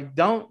shoot. Like,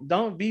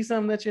 don't be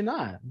something that you're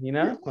not. You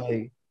know,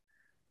 like,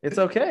 it's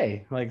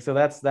okay. Like, so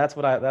that's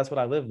what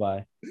I live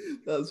by.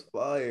 That's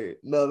fire.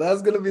 No,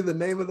 that's gonna be the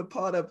name of the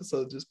pod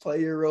episode. Just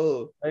play your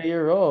role. Play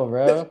your role,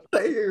 bro.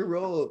 Play your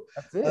role.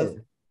 That's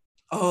it.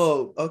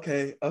 Oh,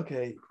 okay.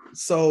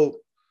 So,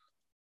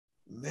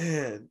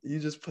 man, you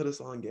just put us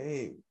on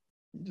game.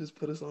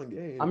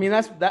 I mean,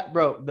 that's that,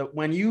 bro.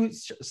 When you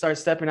start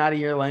stepping out of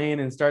your lane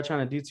and start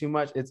trying to do too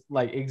much, it's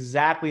like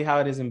exactly how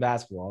it is in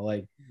basketball.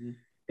 Like,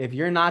 if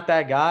you're not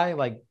that guy,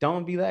 like,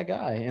 don't be that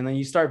guy. And then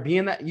you start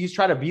being that, you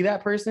try to be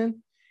that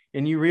person,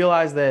 and you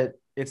realize that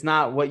it's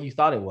not what you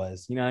thought it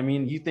was. You know what I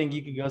mean? You think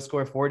you could go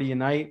score 40 a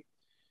night.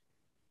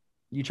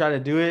 You try to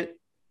do it.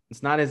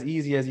 It's not as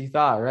easy as you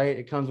thought, right?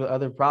 It comes with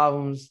other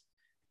problems.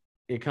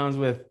 It comes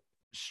with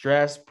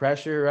stress,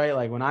 pressure, right?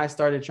 Like when I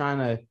started trying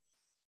to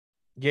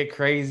get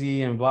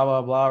crazy and blah,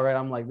 blah, blah, right?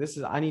 I'm like,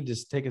 I need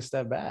to take a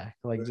step back.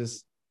 Like,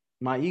 just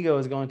my ego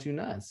is going too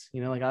nuts.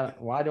 You know, like,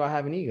 why do I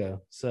have an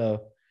ego?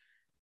 So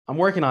I'm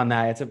working on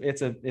that.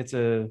 It's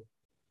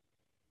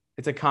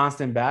a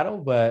constant battle,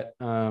 but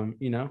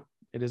you know,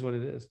 it is what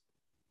it is.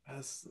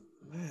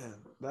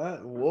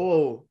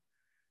 Whoa.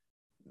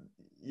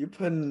 You're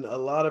putting a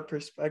lot of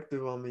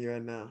perspective on me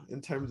right now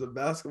in terms of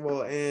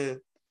basketball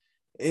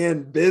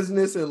and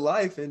business and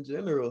life in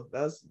general.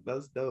 That's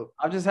dope.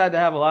 I've just had to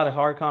have a lot of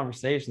hard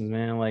conversations,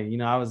 man. Like, you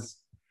know,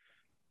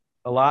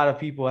 a lot of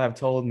people have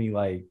told me,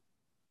 like,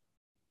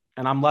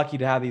 and I'm lucky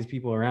to have these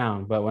people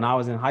around, but when I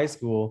was in high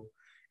school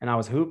and I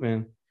was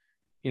hooping,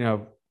 you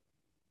know,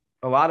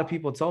 a lot of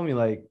people told me,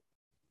 like,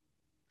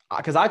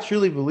 because I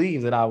truly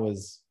believe that I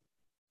was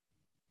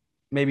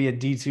maybe a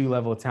D2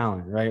 level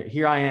talent, right?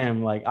 Here I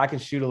am, like, I can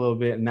shoot a little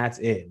bit and that's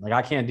it. Like,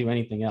 I can't do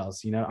anything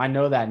else, you know? I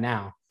know that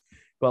now.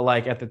 But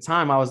like at the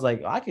time I was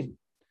like, I can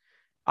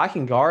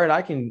guard,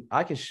 I can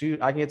shoot,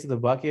 I can get to the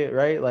bucket,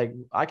 right? Like,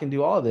 I can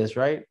do all of this,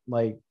 right?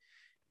 Like,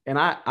 and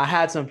I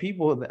had some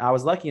people that I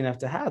was lucky enough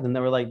to have them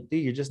that were like,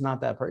 dude, you're just not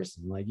that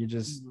person. Like,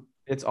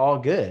 it's all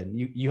good.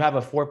 You have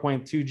a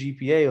 4.2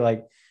 GPA,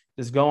 like,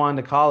 just go on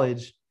to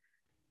college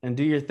and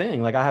do your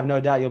thing. Like, I have no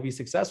doubt you'll be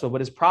successful,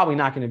 but it's probably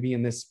not going to be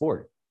in this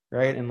sport.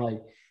 Right. And like,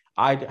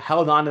 I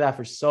held on to that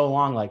for so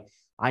long. Like,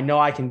 I know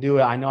I can do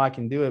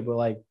it. But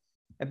like,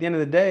 at the end of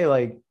the day,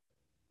 like,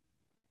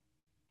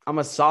 I'm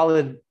a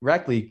solid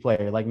rec league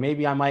player. Like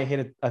maybe I might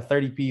hit a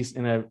 30 piece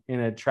in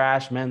a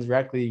trash men's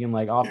rec league and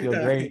like I'll feel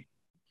great.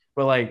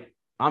 But like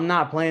I'm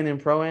not playing in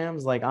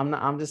pro-ams. Like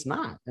I'm just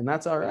not. And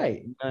that's all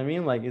right. You know what I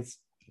mean? Like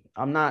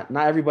I'm not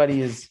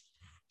everybody is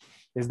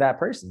that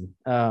person.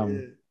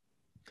 And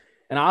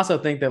I also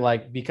think that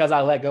like because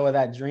I let go of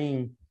that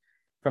dream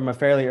from a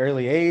fairly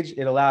early age,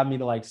 it allowed me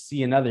to like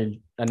see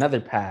another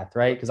path,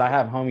 right? Because I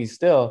have homies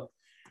still,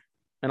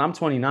 and I'm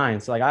 29,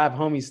 so like I have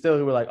homies still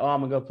who were like, "Oh,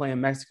 I'm gonna go play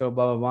in Mexico,"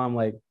 blah blah blah. I'm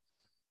like,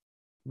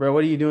 bro,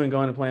 what are you doing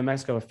going to play in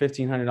Mexico for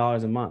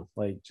 $1,500 a month?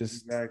 Like,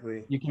 just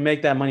exactly. You can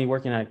make that money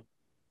working at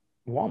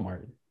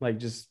Walmart. Like,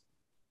 just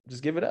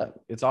give it up.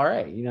 It's all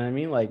right. You know what I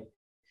mean? Like,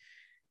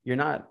 you're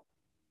not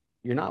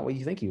what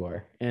you think you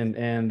are, and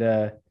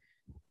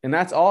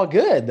that's all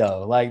good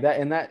though. Like that,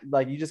 and that,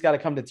 like you just got to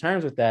come to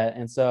terms with that.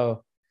 And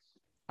so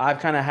I've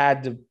kind of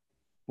had to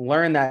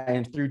learn that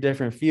and through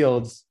different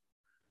fields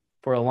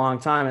for a long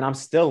time. And I'm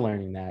still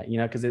learning that, you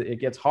know, because it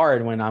gets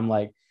hard when I'm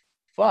like,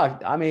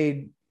 fuck, I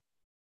made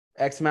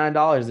X amount of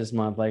dollars this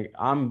month. Like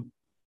I'm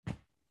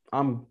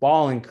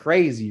balling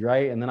crazy,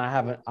 right? And then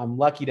I'm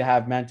lucky to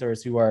have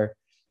mentors who are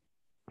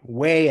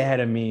way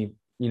ahead of me,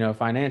 you know,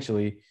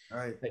 financially,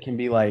 right, that can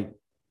be like,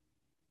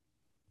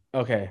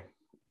 okay,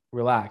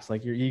 relax.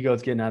 Like your ego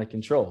is getting out of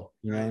control,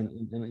 you know,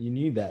 and you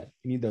need that.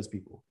 You need those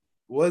people.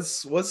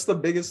 What's the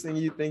biggest thing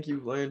you think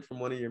you've learned from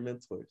one of your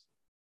mentors?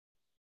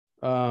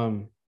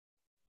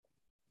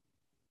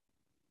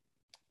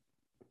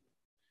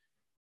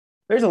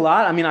 There's a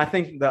lot. I mean, I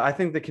think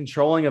the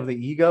controlling of the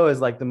ego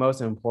is like the most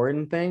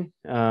important thing.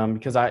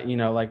 Because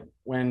like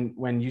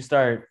when you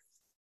start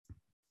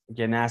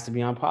getting asked to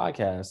be on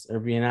podcasts or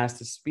being asked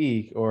to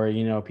speak, or,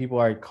 you know, people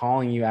are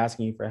calling you,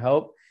 asking you for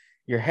help,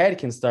 your head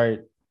can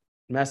start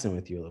messing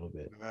with you a little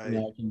bit. Right. You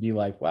know, it can be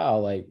like, wow,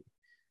 like,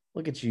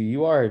 look at you.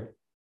 You are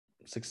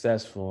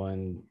successful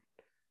and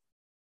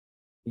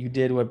you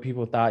did what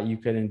people thought you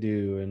couldn't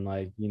do. And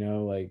like, you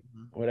know, like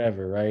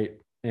whatever. Right.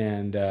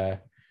 And, but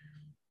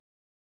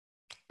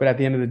at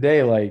the end of the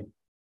day, like,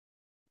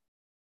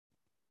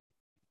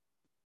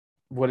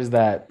 what is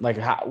that? Like,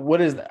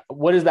 what is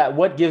that?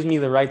 What gives me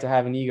the right to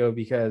have an ego?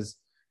 Because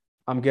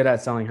I'm good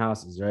at selling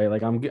houses, right?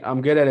 Like I'm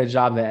good at a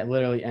job that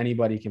literally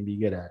anybody can be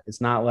good at.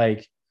 It's not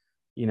like,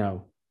 you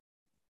know,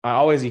 I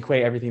always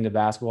equate everything to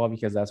basketball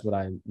because that's what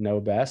I know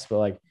best. But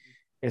like,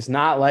 it's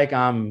not like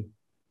I'm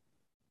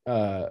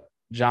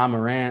John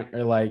Morant,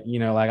 or like, you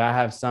know, like I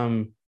have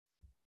some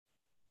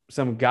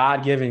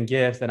God-given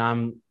gift that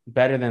I'm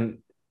better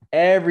than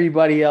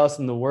everybody else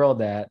in the world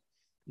that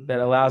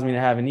allows me to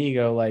have an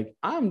ego. Like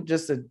I'm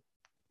just a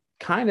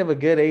kind of a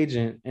good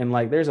agent, and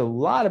like there's a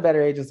lot of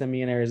better agents than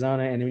me in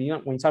Arizona. And when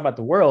you talk about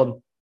the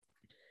world,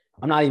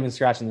 I'm not even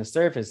scratching the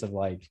surface of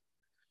like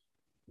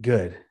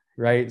good,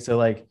 right? So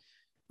like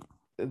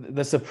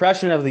the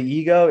suppression of the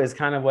ego is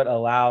kind of what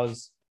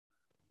allows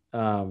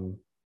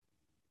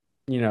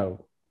you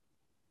know,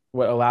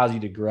 what allows you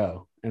to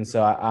grow. And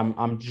so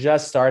I'm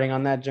just starting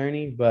on that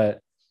journey,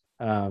 but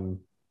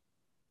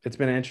it's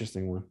been an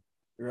interesting one.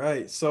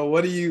 Right. So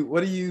what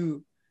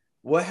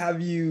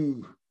have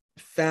you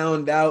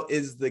found out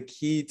is the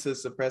key to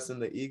suppressing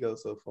the ego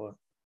so far?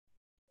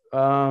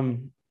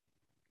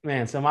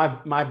 Man, so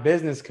my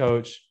business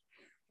coach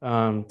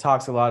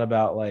talks a lot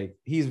about, like,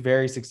 he's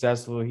very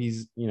successful.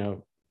 He's, you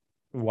know,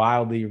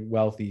 wildly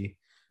wealthy.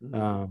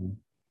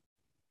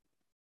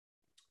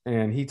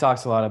 And he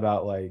talks a lot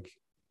about like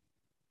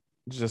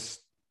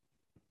just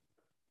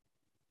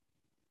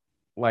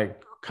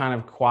like kind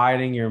of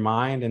quieting your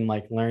mind and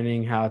like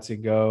learning how to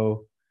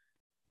go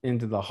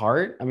into the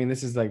heart. I mean,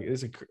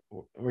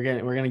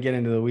 we're gonna get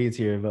into the weeds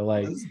here, but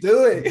like, let's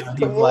do it.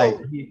 You know,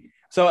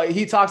 so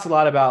he talks a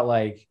lot about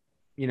like,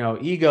 you know,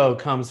 ego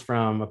comes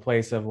from a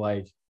place of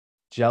like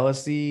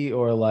jealousy,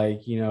 or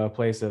like, you know, a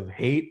place of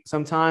hate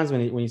sometimes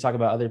when you talk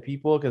about other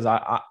people. Because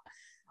I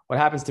what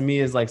happens to me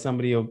is like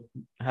somebody will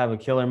have a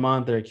killer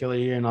month or a killer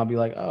year, and I'll be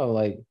like, oh,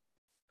 like,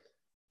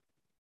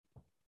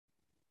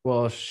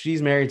 well,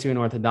 she's married to an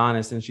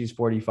orthodontist and she's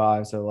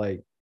 45, so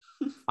like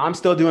I'm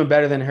still doing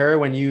better than her.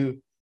 When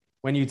you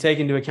take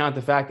into account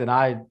the fact that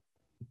I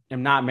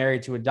am not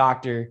married to a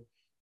doctor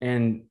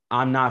and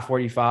I'm not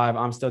 45,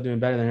 I'm still doing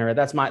better than her.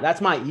 That's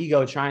my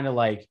ego trying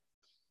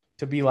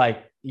to be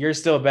like, you're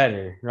still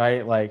better,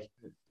 right? Like,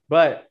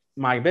 but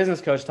my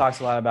business coach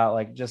talks a lot about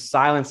like just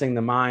silencing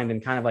the mind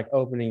and kind of like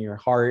opening your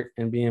heart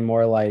and being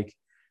more like,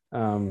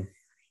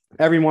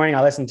 every morning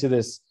I listen to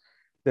this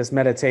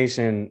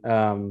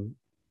meditation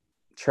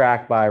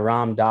track by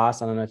Ram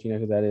Dass. I don't know if you know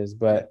who that is,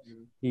 but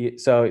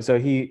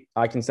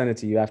I can send it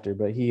to you after,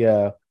 but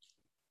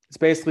it's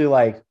basically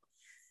like,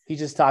 he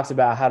just talks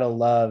about how to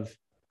love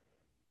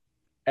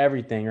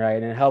everything,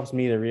 right? And it helps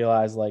me to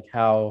realize like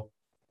how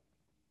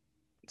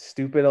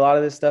stupid a lot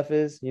of this stuff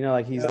is, you know,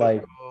 like he's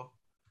like,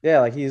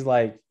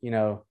 you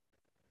know,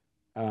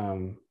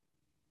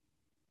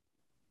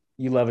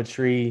 you love a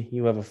tree,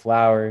 you love a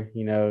flower,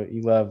 you know,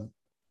 you love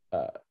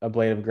a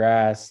blade of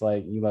grass,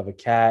 like you love a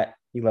cat,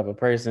 you love a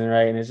person,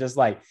 right? And it's just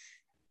like,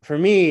 for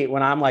me,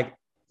 when I'm like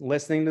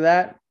listening to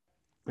that,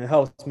 it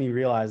helps me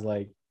realize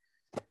like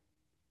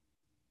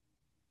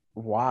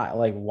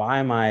why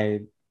am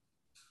I,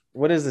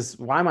 what is this?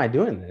 Why am I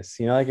doing this?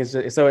 You know, like it's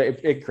just, so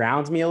it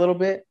grounds me a little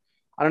bit.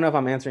 I don't know if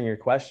I'm answering your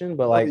question,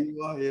 but Oh, like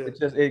you are, yeah.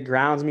 it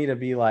grounds me to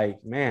be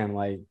like, man,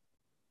 like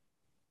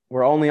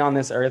we're only on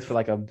this earth for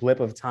like a blip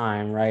of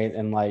time, right?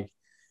 And like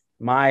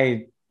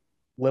my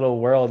little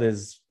world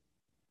is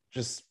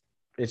just,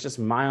 it's just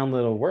my own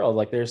little world.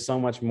 Like there's so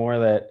much more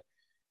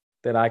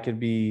that I could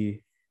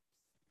be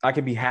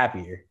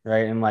happier,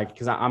 right? And like,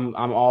 because I'm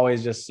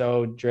always just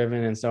so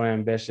driven and so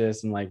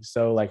ambitious and like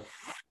so like,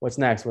 what's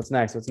next? What's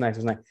next? What's next?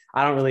 What's next?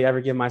 I don't really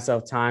ever give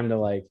myself time to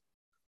like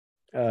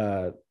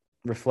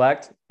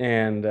reflect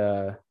and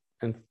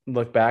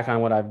look back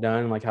on what I've done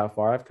and like how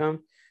far I've come.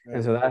 Right.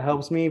 And so that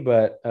helps me.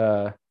 But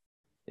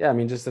yeah, I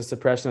mean, just the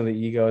suppression of the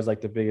ego is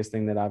like the biggest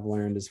thing that I've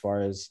learned as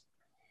far as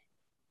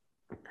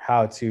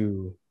how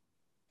to,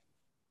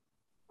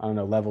 I don't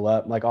know, level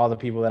up. Like all the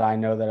people that I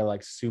know that are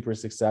like super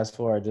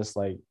successful are just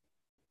like,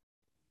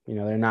 you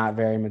know, they're not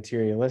very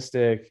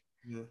materialistic.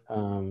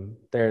 Yeah.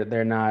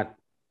 They're not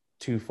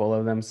too full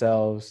of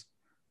themselves.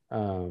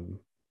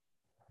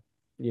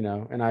 You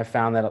know, and I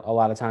found that a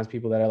lot of times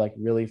people that are like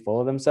really full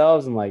of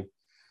themselves and like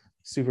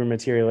super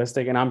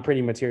materialistic, and I'm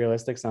pretty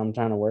materialistic, so I'm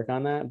trying to work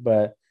on that.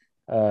 But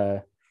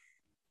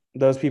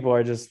those people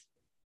are just,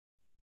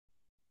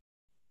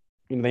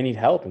 you know, they need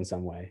help in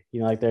some way.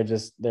 You know, like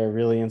they're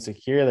really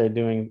insecure. They're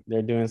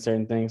doing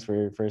certain things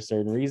for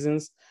certain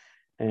reasons.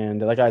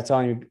 And like I was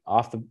telling you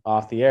off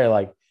the air,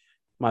 like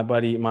my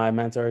buddy, my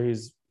mentor,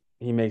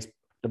 he makes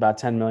about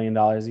 $10 million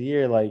a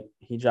year. Like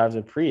he drives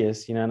a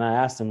Prius, you know, and I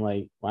asked him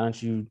like, why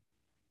don't you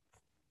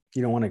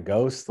don't want a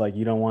ghost? Like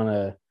you don't want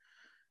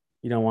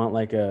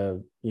like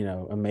a, you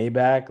know, a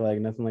Maybach, like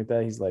nothing like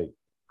that. He's like,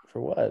 for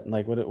what?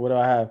 Like, what do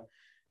I have?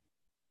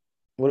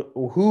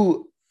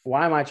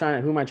 Why am I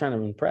who am I trying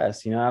to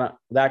impress? You know,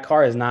 that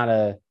car is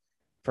not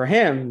for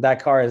him,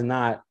 that car is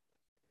not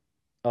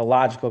a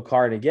logical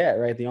car to get,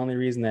 right? The only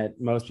reason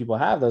that most people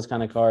have those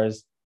kind of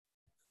cars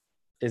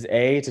is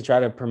A, to try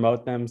to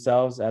promote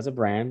themselves as a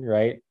brand,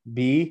 right?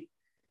 B,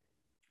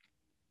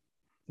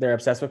 they're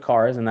obsessed with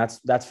cars, and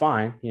that's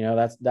fine. You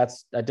know,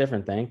 that's a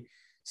different thing.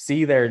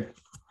 C, they're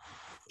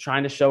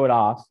trying to show it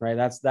off, right?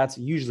 That's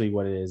usually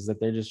what it is, that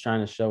they're just trying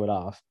to show it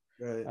off.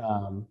 Right.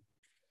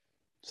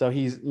 So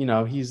he's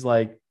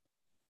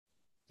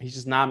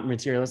just not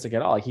materialistic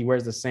at all. Like he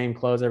wears the same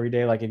clothes every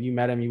day. Like if you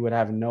met him, you would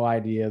have no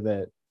idea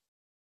that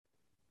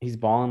he's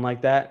balling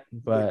like that.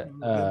 But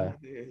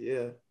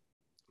yeah.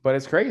 But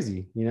it's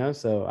crazy, you know?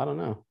 So I don't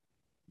know.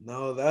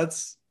 No,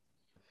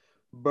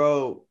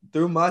 bro,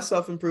 through my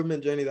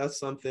self-improvement journey, that's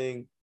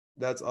something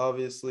that's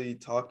obviously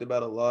talked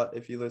about a lot.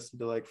 If you listen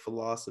to like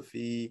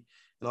philosophy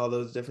and all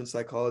those different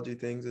psychology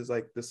things, is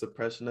like the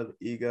suppression of the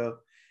ego.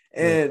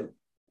 And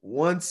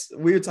once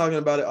we were talking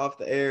about it off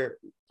the air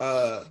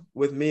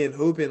with me and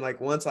Hoopin,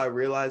 like once I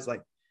realized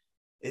like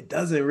it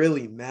doesn't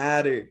really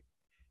matter,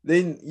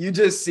 then you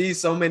just see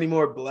so many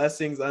more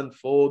blessings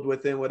unfold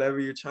within whatever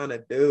you're trying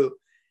to do.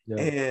 Yeah.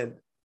 And,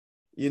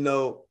 you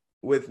know,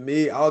 with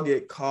me, I'll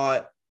get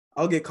caught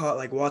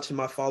like watching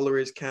my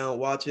followers count,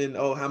 watching,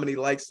 oh, how many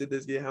likes did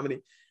this get? How many?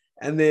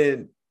 And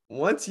then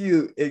once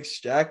you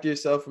extract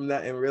yourself from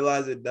that and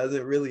realize it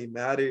doesn't really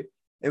matter,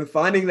 and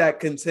finding that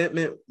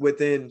contentment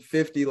within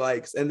 50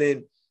 likes, and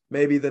then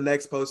maybe the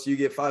next post you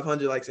get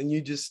 500 likes and you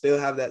just still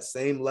have that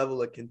same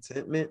level of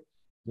contentment.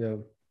 Yeah.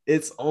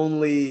 It's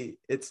only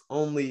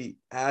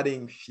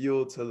adding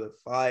fuel to the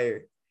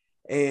fire,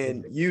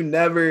 and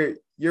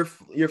your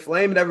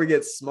flame never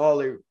gets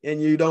smaller,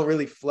 and you don't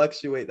really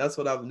fluctuate. That's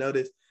what I've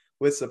noticed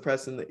with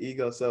suppressing the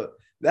ego. So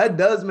that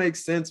does make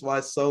sense why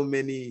so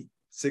many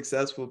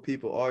successful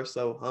people are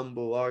so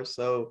humble, are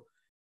so,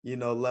 you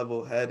know,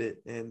 level-headed,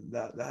 and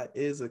that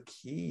is a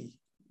key.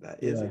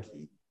 That is a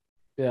key.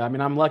 Yeah, I mean,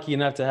 I'm lucky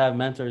enough to have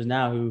mentors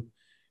now who,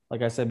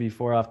 like I said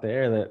before off the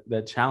air,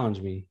 that challenge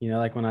me. You know,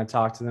 like when I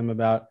talk to them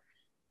about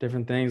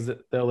different things,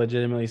 that they'll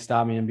legitimately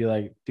stop me and be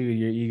like, dude,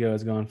 your ego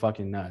is going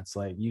fucking nuts.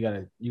 Like you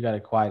gotta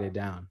quiet it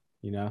down,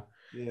 you know?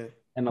 Yeah.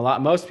 And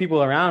most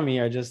people around me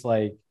are just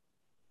like,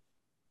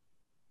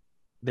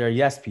 they're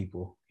yes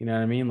people, you know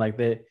what I mean? Like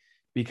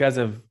because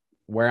of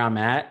where I'm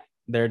at,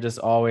 they're just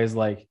always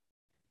like,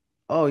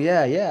 oh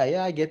yeah,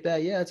 I get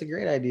that. Yeah, it's a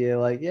great idea.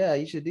 Like, yeah,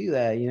 you should do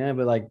that, you know?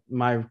 But like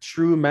my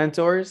true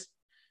mentors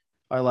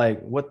are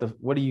like, what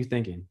are you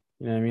thinking?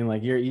 You know what I mean?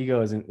 Like your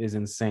ego is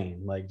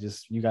insane. Like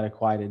just, you got to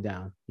quiet it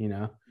down, you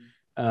know?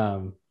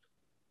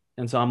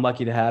 And so I'm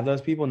lucky to have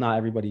those people. Not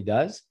everybody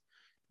does,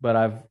 but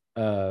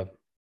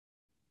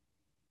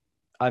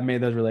I've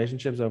made those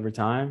relationships over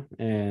time.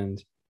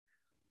 And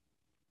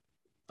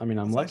I mean,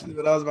 I'm lucky. Actually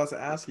what I was about to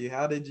ask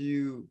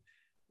you.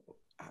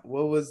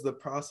 What was the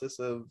process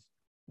of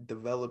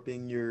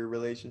developing your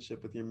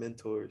relationship with your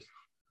mentors?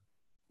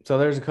 So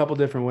there's a couple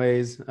different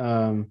ways.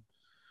 A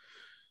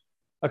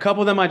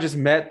couple of them I just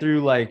met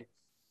through like,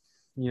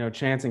 you know,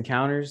 chance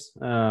encounters.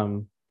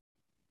 And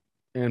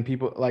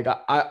people like,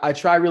 I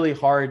try really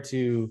hard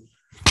to,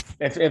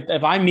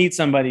 if I meet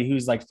somebody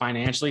who's like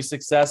financially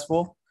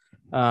successful,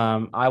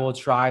 I will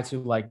try to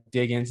like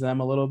dig into them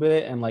a little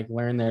bit and like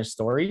learn their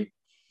story.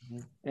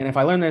 Mhm. And if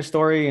I learn their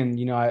story and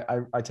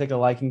I take a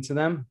liking to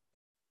them,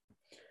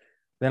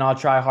 then I'll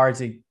try hard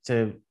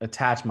to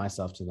attach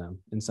myself to them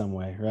in some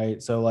way,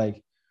 right? So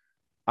like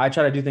I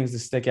try to do things to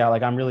stick out.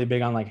 Like I'm really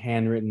big on like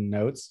handwritten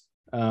notes.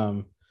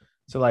 So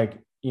like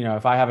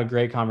if I have a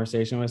great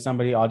conversation with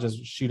somebody, I'll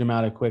just shoot them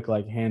out a quick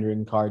like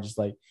handwritten card, just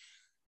like,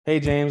 hey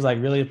James, like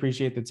really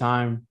appreciate the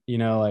time.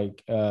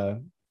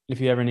 If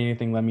you ever need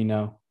anything, let me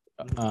know.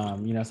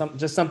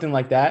 Something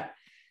like that.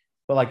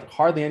 But like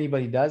hardly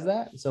anybody does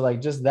that. So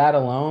like just that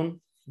alone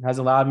has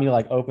allowed me to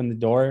like open the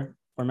door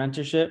for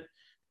mentorship.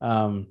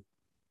 Um,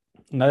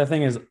 Another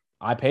thing is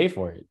I pay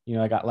for it.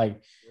 I got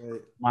like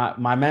Right.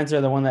 my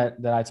mentor, the one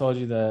that I told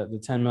you, the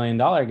 $10 million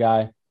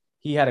guy,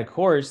 he had a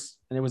course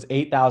and it was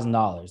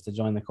 $8,000 to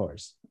join the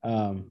course.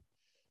 And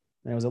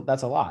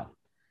that's a lot.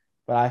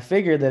 But I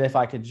figured that if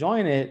I could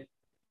join it,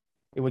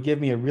 it would give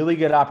me a really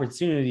good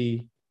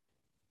opportunity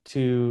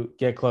to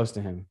get close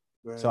to him.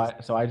 Right.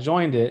 So I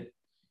joined it,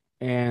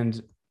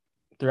 and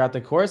throughout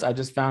the course, I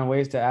just found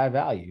ways to add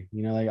value.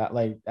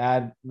 Like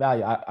add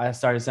value. I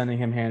started sending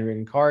him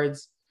handwritten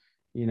cards.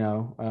 You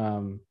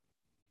know,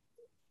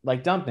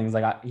 like dumb things.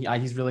 Like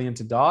he's really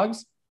into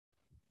dogs.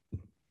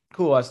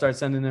 Cool. I start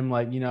sending him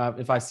like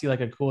if I see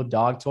like a cool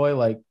dog toy,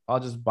 like I'll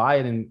just buy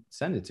it and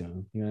send it to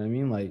him. You know what I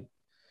mean? Like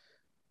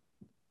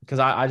because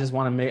I just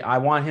want to I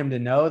want him to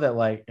know that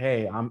like,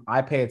 hey,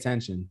 I pay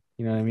attention.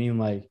 You know what I mean?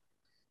 Like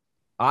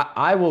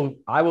I will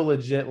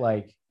legit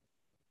like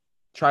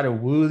try to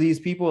woo these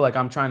people like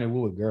I'm trying to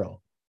woo a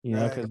girl,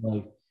 Right.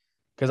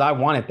 because I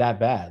want it that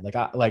bad.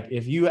 Like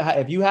if you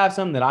have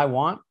something that I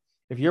want,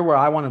 if you're where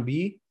I want to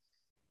be,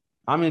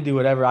 I'm gonna do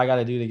whatever I got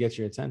to do to get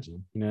your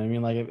attention. You know what I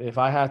mean? Like if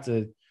I have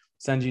to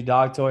send you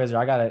dog toys, or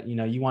I gotta,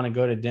 you want to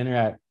go to dinner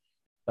at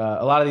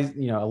a lot of these,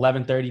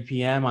 11:30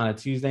 p.m. on a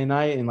Tuesday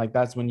night, and like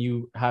that's when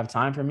you have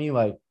time for me,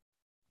 like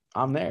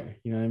I'm there.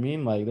 You know what I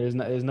mean? Like there's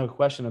no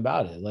question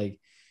about it. Like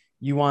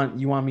you want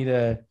me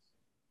to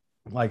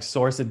like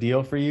source a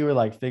deal for you or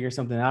like figure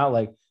something out,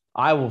 like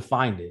I will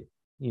find it.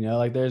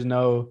 Like there's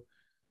no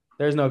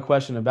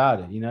question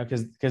about it.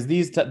 Because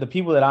the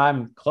people that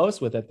I'm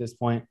close with at this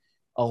point,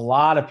 a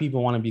lot of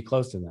people want to be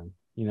close to them.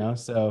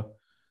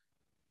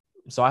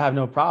 So I have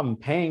no problem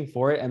paying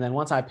for it, and then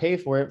once I pay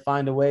for it,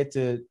 find a way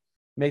to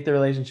make the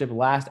relationship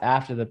last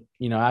after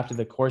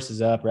the course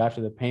is up, or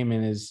after the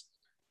payment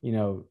you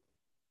know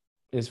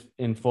is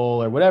in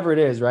full, or whatever it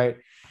is, right?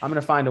 I'm going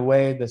to find a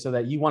way so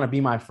that you want to be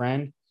my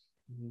friend,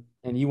 Mhm.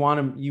 and you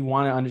want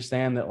to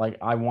understand that like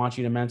I want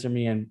you to mentor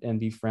me and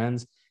be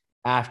friends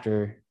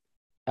after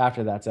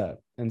that's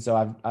up. And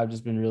so I've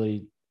just been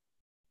really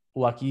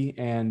lucky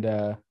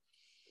and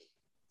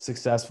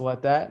successful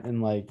at that.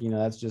 And like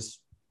that's just,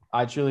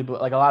 I truly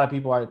like, a lot of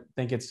people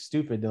think it's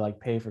stupid to like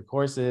pay for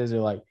courses, or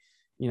like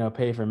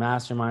pay for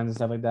masterminds and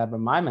stuff like that, but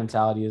my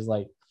mentality is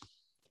like,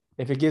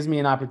 if it gives me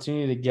an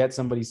opportunity to get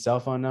somebody's cell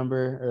phone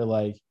number, or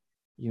like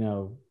you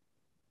know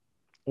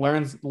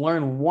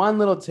learn one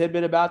little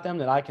tidbit about them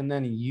that I can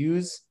then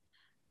use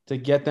to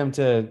get them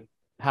to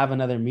have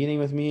another meeting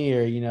with me,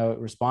 or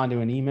respond to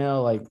an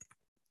email. Like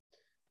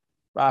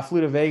I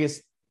flew to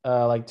Vegas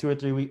like 2 or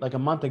 3 weeks, like a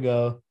month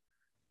ago,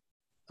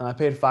 and I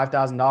paid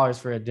 $5,000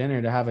 for a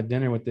dinner, to have a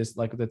dinner with this,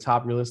 like the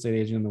top real estate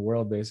agent in the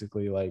world,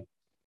 basically. Like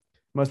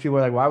most people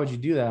are like, why would you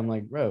do that? I'm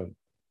like, bro,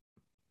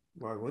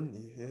 Why wouldn't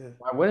you? Yeah.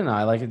 why wouldn't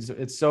I? Like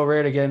it's so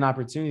rare to get an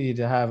opportunity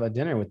to have a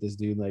dinner with this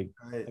dude. Like,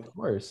 Right. of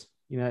course,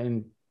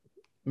 and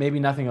maybe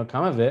nothing will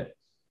come of it,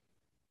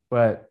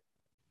 but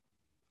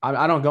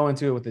I don't go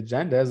into it with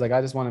agendas. Like I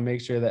just want to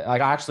make sure that,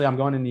 like, actually I'm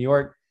going to New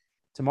York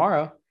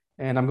tomorrow,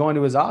 and I'm going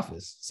to his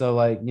office. So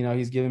like,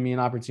 he's giving me an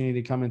opportunity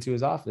to come into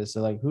his office.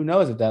 So like, who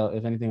knows if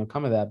anything will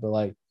come of that. But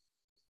like,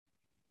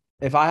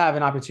 if I have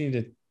an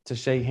opportunity to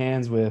shake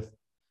hands with,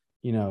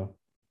 you know,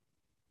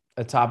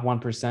 a top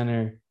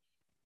 1%er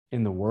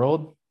in the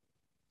world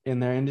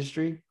in their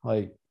industry,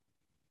 like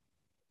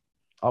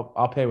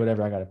I'll pay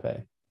whatever I got to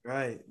pay.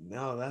 Right.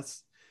 No,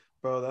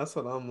 bro, that's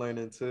what I'm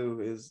learning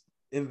too, is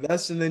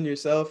investing in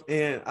yourself.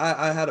 And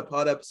I had a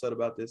pod episode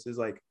about this, is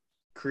like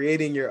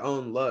creating your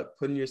own luck,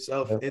 putting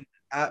yourself Yep. in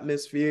the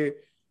atmosphere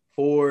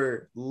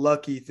for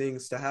lucky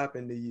things to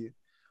happen to you.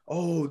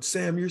 Oh,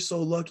 Sam, you're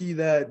so lucky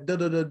that da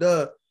da da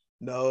da.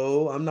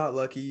 No, I'm not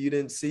lucky. You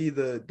didn't see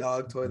the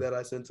dog toy that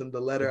I sent him,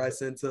 the letter I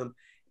sent him,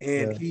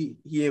 and Yeah.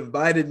 he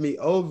invited me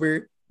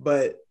over,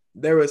 but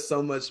there was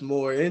so much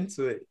more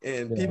into it,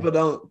 and Yeah. people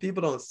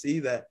don't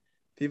see that.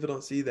 People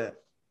don't see that.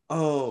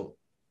 All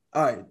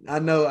right. I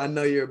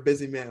know you're a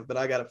busy man, but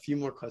I got a few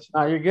more questions.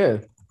 No, you're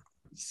good.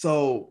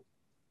 So,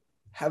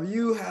 have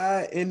you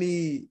had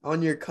any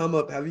on your come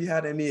up? Have you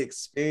had any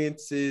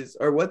experiences,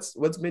 or what's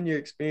been your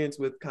experience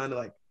with kind of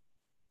like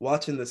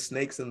watching the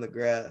snakes in the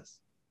grass?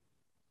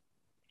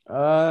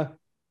 Uh,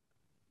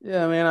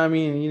 yeah, man. I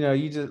mean,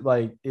 you just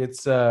like,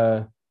 it's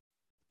so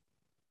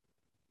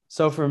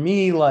for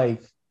me,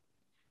 like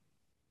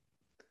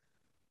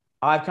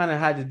I've kind of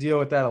had to deal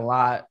with that a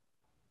lot.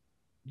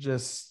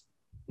 Just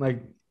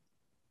like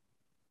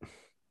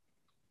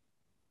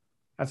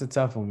That's a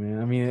tough one,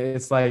 man. I mean,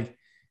 it's like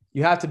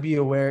you have to be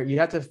aware. You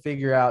have to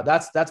figure out.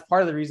 That's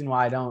part of the reason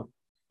why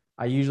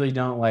I usually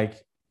don't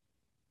like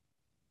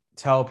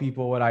tell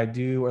people what I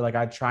do, or like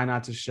I try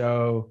not to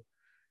show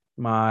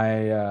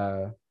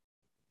my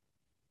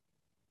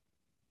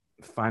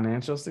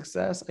financial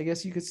success, I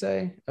guess you could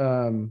say,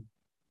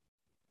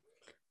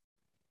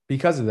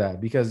 because of that.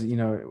 Because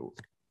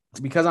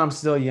because I'm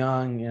still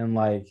young and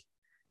like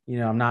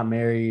I'm not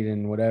married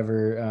and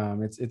whatever.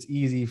 It's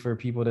easy for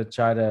people to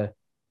try to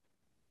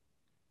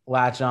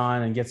latch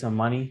on and get some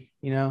money,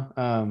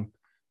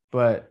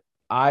 but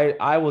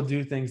I will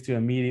do things to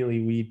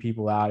immediately weed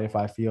people out if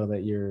I feel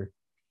that you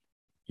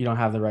don't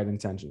have the right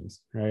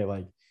intentions, right?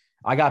 Like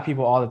I got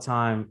people all the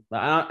time.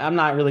 I'm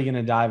not really going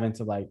to dive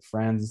into like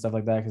friends and stuff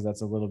like that, because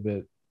that's a little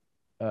bit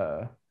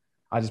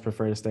I just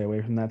prefer to stay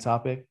away from that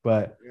topic.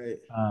 But Right.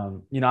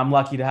 I'm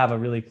lucky to have a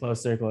really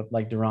close circle of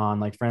like Duran,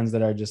 like friends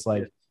that are just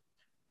like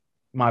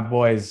my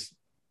boys.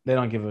 They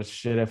don't give a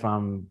shit if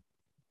I'm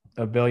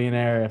a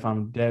billionaire, if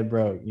I'm dead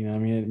broke. You know what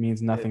I mean? It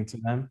means nothing to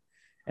them.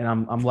 And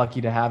I'm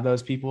lucky to have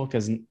those people,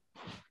 because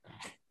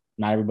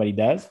not everybody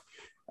does.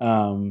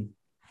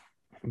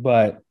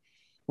 But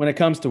when it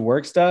comes to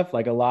work stuff,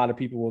 like a lot of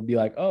people will be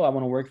like, oh, I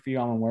want to work for you.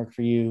 I want to work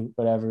for you,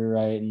 whatever.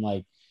 Right. And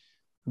like,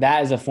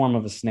 that is a form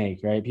of a snake,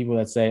 right? People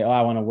that say, oh,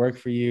 I want to work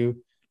for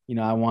you.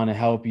 I want to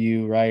help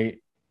you.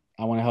 Right.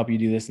 I want to help you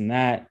do this and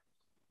that.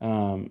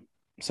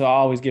 So I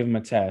always give them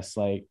a test.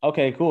 Like,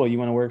 okay, cool. You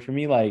want to work for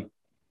me? Like,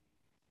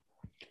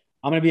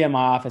 I'm going to be at my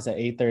office at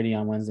 8:30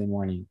 on Wednesday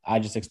morning. I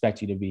just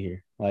expect you to be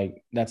here.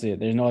 Like, that's it.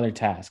 There's no other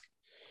task.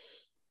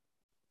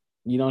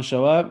 You don't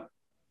show up,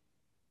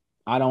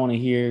 I don't want to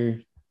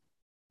hear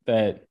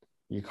that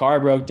your car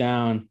broke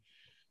down,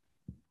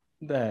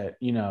 that,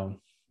 your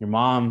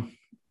mom,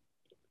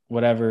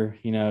 whatever,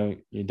 your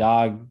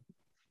dog,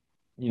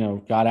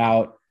 got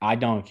out. I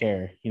don't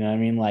care. You know what I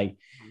mean? Like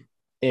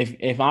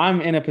if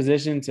I'm in a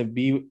position to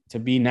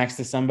be next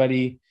to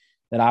somebody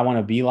that I want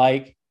to be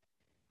like,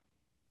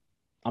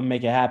 I'm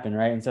make it happen.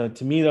 Right. And so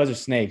to me, those are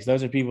snakes.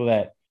 Those are people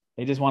that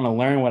they just want to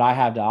learn what I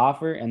have to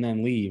offer and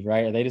then leave.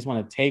 Right. Or they just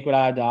want to take what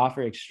I have to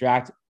offer,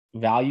 extract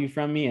value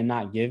from me and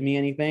not give me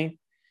anything,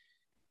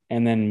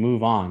 and then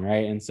move on.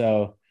 Right. And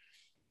so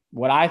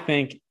what I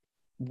think,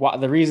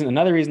 another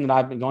reason that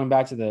I've been going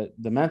back to the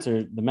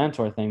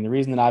mentor thing, the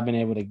reason that I've been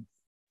able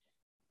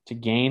to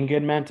gain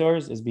good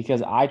mentors is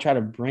because I try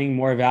to bring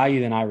more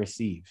value than I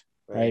receive.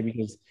 Right.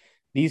 Because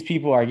these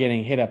people are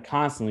getting hit up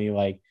constantly.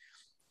 Like,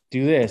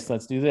 do this,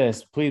 let's do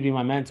this, please be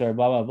my mentor,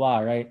 blah, blah, blah.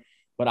 Right.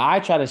 But I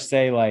try to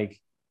say like,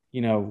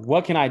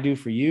 what can I do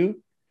for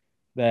you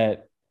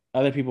that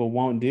other people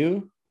won't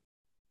do,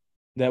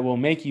 that will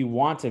make you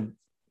want to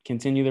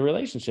continue the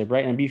relationship,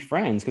 right? And be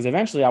friends. Because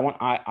eventually I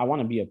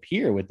want to be a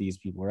peer with these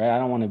people, right? I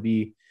don't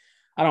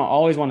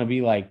always want to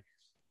be like,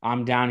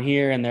 I'm down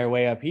here and they're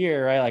way up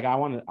here, right? Like I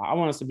want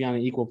us to be on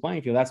an equal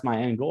playing field. That's my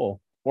end goal,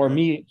 or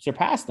me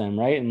surpass them,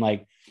 right? And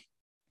like,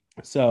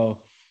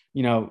 so,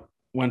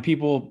 when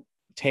people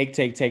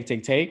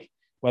take,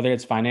 whether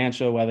it's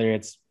financial, whether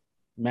it's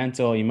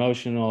mental,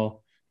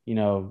 emotional,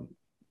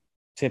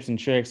 tips and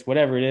tricks,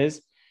 whatever it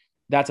is,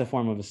 that's a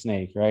form of a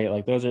snake, right?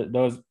 Like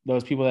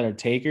those people that are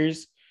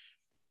takers.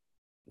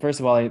 First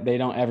of all, they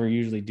don't ever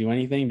usually do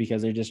anything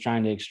because they're just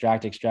trying to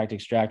extract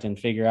and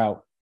figure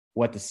out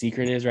what the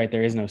secret is, right?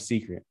 There is no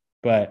secret,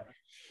 but,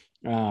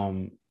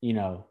 so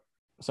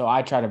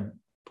I try to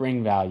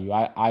bring value.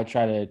 I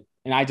try to,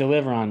 and I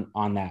deliver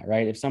on that,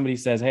 right? If somebody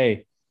says,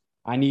 hey,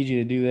 I need you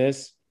to do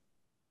this,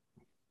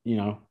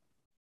 I'm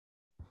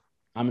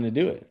going to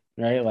do it,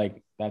 right?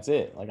 Like, that's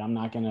it. Like, I'm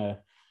not going to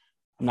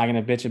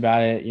bitch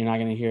about it. You're not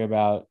going to hear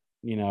about,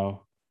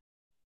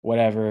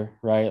 whatever,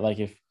 right? Like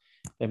if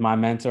my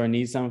mentor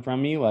needs something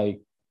from me,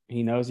 like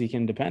he knows he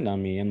can depend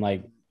on me. And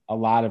like a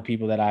lot of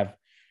people that I've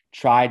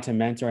tried to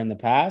mentor in the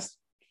past,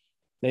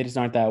 they just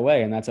aren't that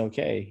way, and that's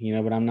okay,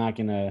 but I'm not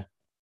going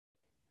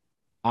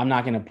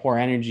to pour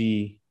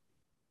energy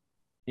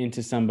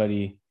into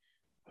somebody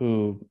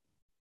who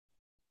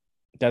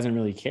doesn't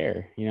really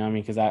care,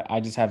 because I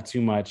just have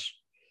too much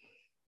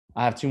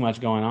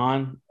going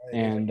on.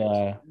 And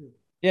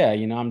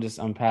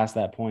I'm past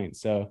that point.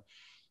 So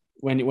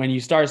when you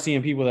start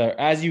seeing people that,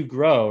 as you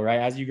grow, right,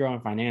 as you grow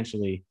in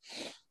financially,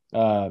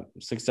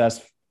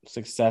 success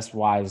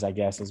wise, I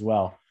guess, as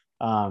well,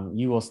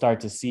 you will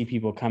start to see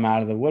people come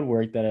out of the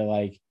woodwork that are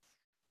like,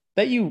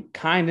 that you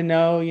kind of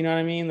know, you know what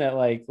I mean? That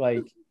like,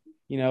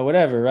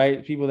 whatever,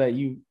 right? People that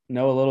you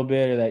know a little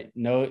bit, or that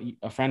know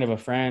a friend of a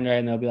friend, right?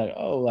 And they'll be like,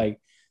 oh, like,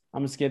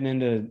 I'm just getting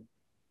into,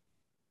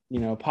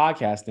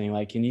 podcasting.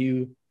 Like,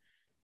 can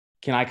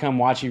I come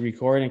watch you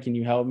record, and can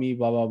you help me?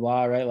 Blah, blah,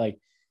 blah. Right. Like,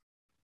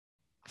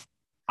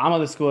 I'm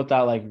of the school of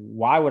thought, like,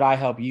 why would I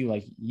help you?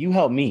 Like, you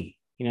help me,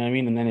 you know what I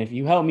mean? And then if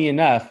you help me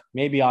enough,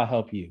 maybe I'll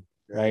help you.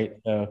 Right.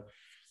 So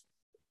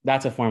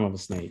that's a form of a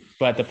snake.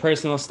 But the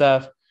personal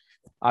stuff,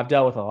 I've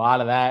dealt with a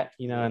lot of that,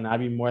 and I'd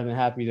be more than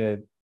happy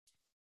to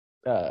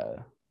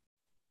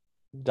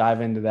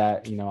dive into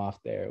that, off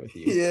there with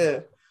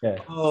you. Yeah.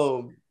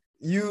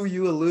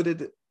 You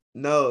alluded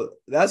No,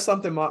 that's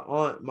something my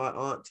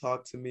aunt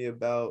talked to me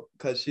about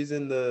because she's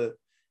in the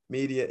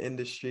media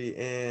industry.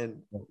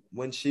 And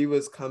when she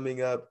was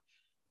coming up,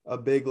 a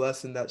big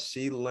lesson that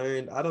she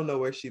learned, I don't know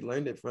where she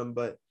learned it from,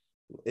 but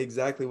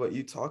exactly what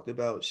you talked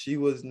about. She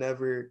was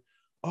never,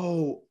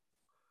 oh,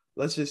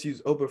 let's just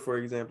use Oprah for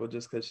example,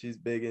 just because she's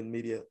big in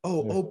media.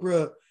 Oh, Yeah.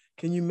 Oprah,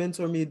 can you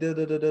mentor me? Da,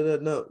 da, da, da, da.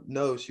 No,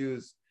 no, she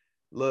was,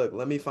 look,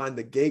 let me find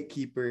the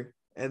gatekeeper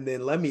and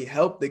then let me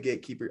help the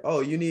gatekeeper.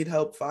 Oh, you need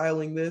help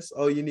filing this?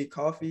 Oh, you need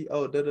coffee?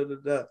 Oh, da, da, da,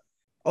 da.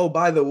 Oh,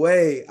 by the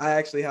way, I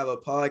actually have a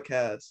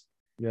podcast.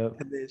 Yep.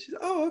 And then she's,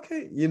 oh,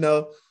 okay. You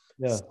know,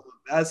 Yeah. so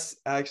that's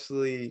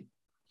actually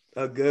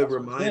a good That's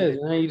what it reminder.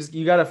 is, man.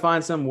 You got to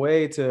find some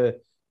way to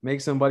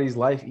make somebody's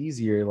life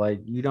easier.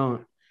 Like you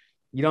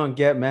don't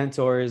get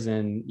mentors,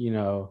 and you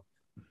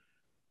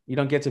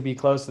don't get to be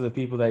close to the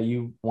people that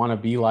you want to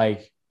be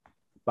like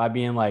by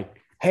being like,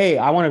 hey,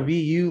 I want to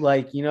be you.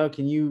 Like,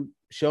 can you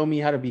show me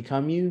how to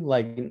become you?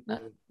 Like,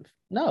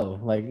 no,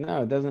 like,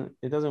 no, it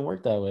doesn't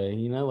work that way,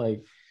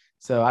 like,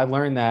 so I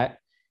learned that,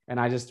 and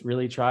I just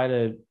really try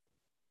to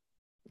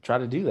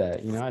do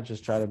that. I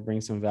just try to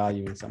bring some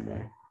value in some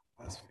way.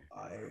 That's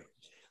fire.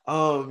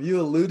 You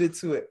alluded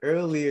to it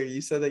earlier.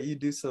 You said that you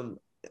do some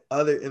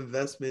other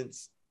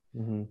investments.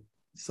 Mm-hmm.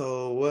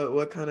 So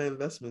what kind of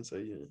investments are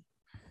you in?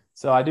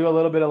 So I do a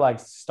little bit of like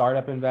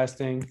startup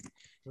investing.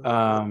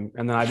 Uh-huh.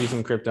 And then I do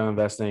some crypto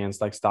investing and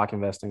like stock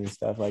investing and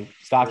stuff. Like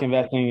stock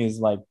investing is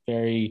like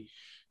very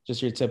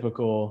just your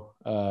typical,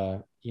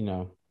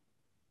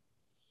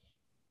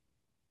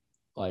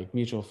 like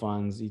mutual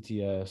funds,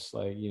 ETFs.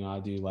 Like, I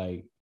do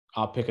like,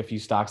 I'll pick a few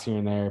stocks here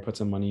and there, put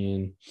some money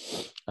in.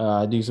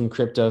 I do some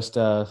crypto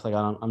stuff. Like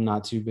I'm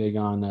not too big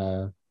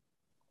on,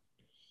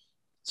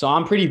 so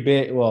I'm pretty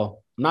big.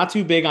 Well, I'm not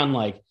too big on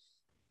like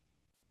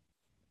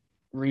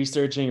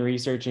researching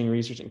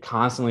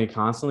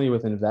constantly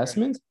with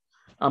investments.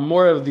 I'm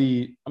more of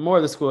the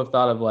school of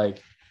thought of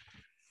like,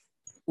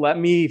 let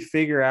me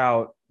figure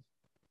out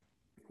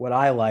what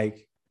I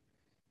like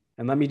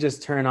and let me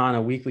just turn on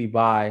a weekly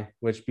buy,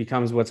 which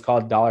becomes what's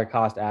called dollar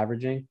cost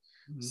averaging.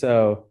 Mhm.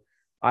 So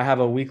I have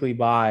a weekly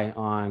buy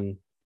on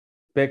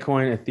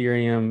Bitcoin,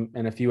 Ethereum,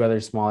 and a few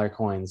other smaller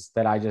coins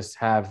that I just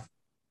have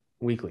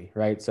weekly,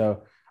 right?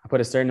 So I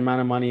put a certain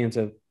amount of money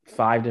into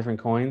 5 different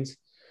coins,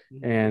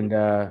 and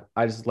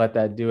I just let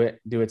that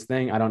do its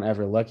thing. I don't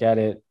ever look at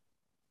it.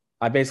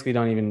 I basically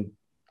don't even,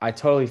 I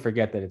totally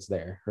forget that it's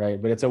there,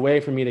 right? But it's a way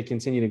for me to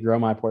continue to grow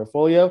my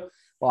portfolio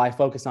while I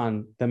focus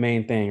on the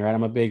main thing, right?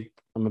 I'm a big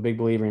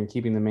believer in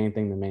keeping the main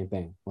thing the main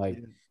thing. Like,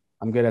 Yeah.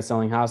 I'm good at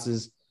selling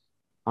houses.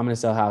 I'm going to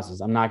sell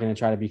houses. I'm not going to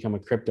try to become a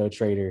crypto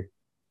trader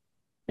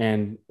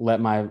and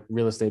let my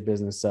real estate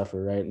business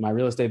suffer, right? My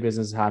real estate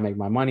business is how I make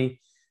my money.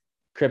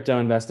 Crypto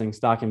investing,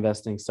 stock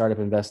investing, startup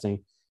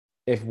investing.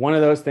 If one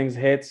of those things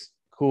hits,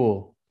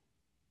 cool.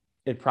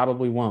 It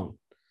probably won't.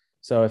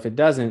 So if it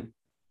doesn't,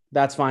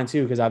 that's fine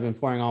too, because I've been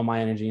pouring all my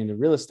energy into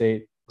real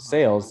estate Uh-huh.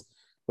 sales,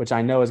 which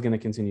I know is going to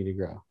continue to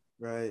grow.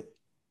 Right.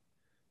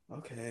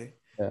 Okay.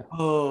 Yeah.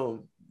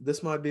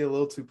 This might be a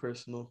little too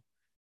personal,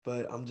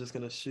 but I'm just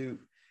gonna shoot.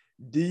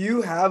 Do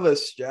you have a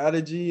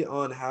strategy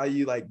on how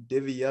you like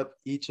divvy up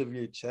each of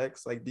your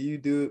checks? Like, do you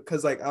do,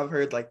 because like I've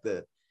heard like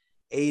the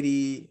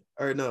 80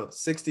 or no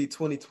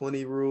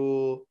 60-20-20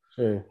 rule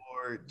Sure.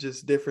 or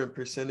just different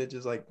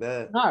percentages like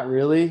that? Not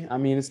really. I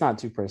mean, it's not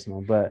too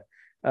personal, but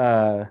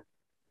uh,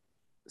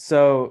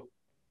 so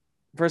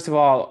first of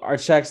all, our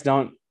checks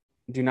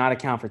do not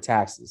account for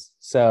taxes.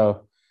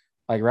 So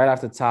like right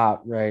off the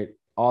top, right,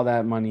 all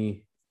that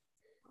money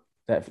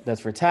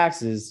that's for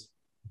taxes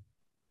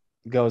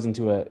goes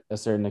into a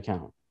certain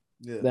account.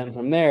 Yeah. Then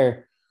from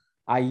there,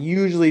 I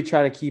usually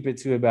try to keep it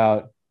to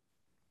about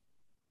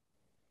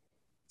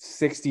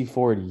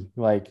 60-40.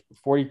 Like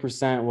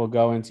 40% will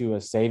go into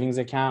a savings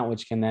account,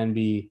 which can then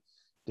be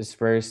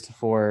dispersed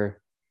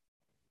for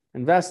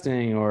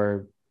investing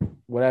or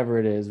whatever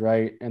it is,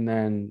 right? And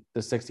then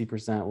the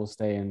 60% will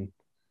stay in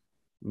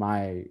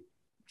my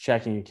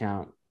checking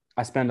account.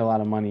 I spend a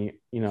lot of money,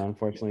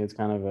 unfortunately it's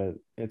kind of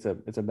it's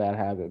a bad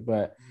habit,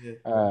 but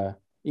Yeah.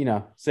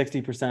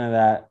 60% of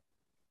that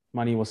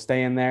money will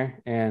stay in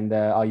there, and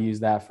I'll use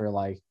that for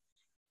like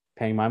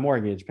paying my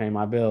mortgage, paying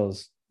my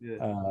bills,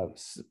 Yeah.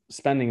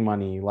 spending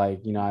money.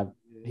 Like,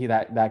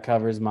 that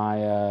covers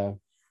my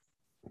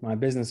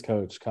business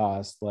coach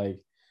cost, like,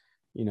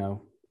 you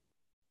know,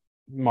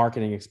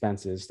 marketing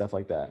expenses, stuff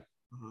like that.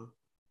 Uh-huh.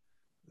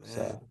 Man.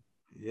 So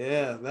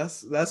Yeah,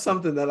 that's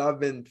something that I've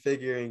been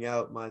figuring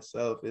out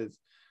myself is,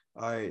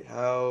 all right,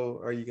 how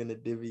are you gonna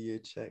divvy your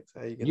checks?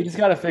 How are you you gonna just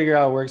do? got to figure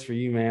out what works for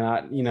you, man.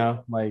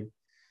 Like,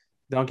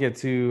 don't get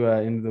too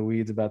into the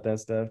weeds about that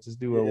stuff. Just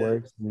do what Yeah.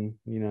 works, and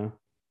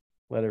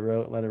let it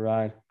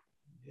ride.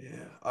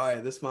 Yeah. All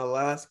right, this is my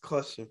last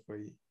question for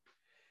you.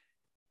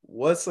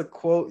 What's a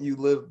quote you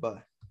live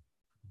by?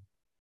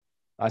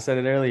 I said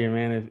it earlier,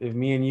 man. If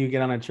me and you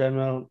get on a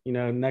treadmill,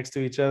 next to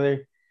each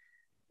other,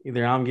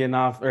 either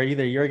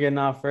you're getting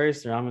off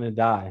first, or I'm gonna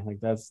die. Like,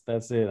 that's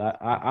it.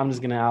 I'm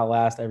just gonna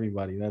outlast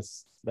everybody.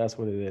 That's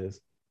what it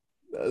is.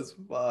 That's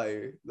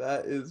fire.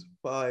 That is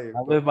fire.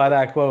 I live by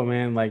that quote,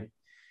 man. Like,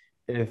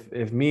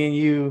 if me and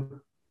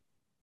you,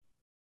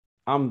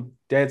 I'm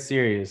dead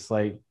serious.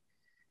 Like,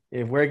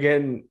 if we're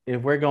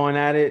going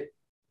at it,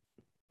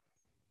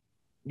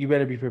 you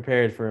better be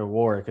prepared for a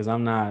war, because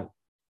I'm not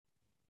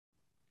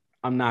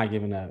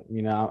giving up.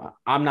 You know,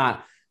 I'm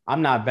not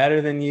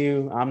better than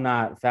you. I'm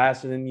not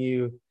faster than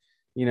you.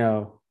 You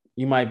know,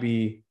 you might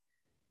be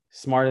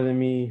smarter than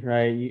me,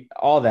 right?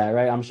 All that,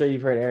 right? I'm sure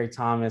you've heard Eric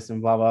Thomas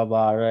and blah, blah,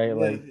 blah, right? Yeah,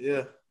 like,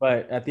 yeah.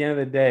 But at the end of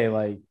the day,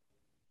 like,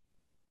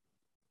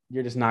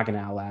 you're just not going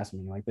to outlast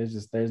me. Like,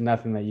 there's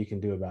nothing that you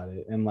can do about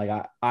it. And like,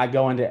 I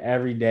go into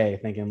every day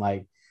thinking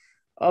like,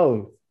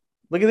 oh,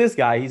 look at this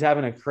guy. He's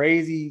having a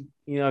crazy,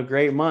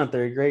 great month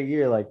or a great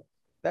year. Like,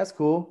 that's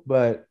cool.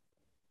 But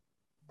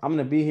I'm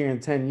going to be here in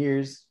 10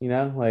 years,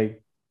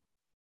 like,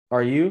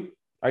 are you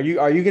going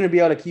to be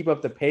able to keep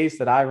up the pace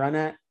that I run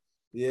at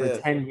for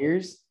 10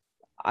 years?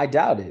 I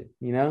doubt it,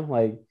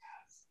 like,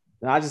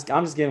 I'm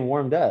just getting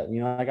warmed up,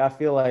 like, I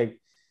feel like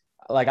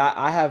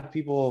I have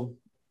people,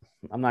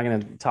 I'm not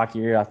going to talk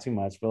your ear off too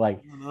much, but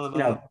like,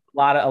 a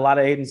lot of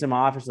agents in my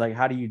office, like,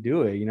 how do you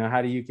do it?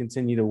 How do you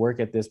continue to work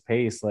at this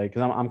pace? Like,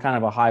 cause I'm kind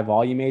of a high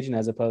volume agent,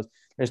 as opposed,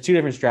 there's two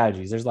different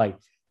strategies. There's like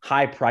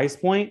high price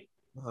point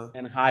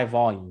and high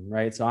volume,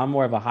 right? So I'm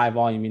more of a high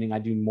volume, meaning I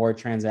do more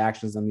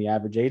transactions than the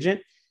average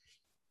agent.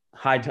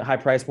 High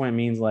price point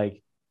means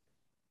like,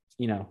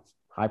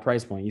 high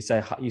price point. You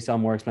sell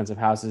more expensive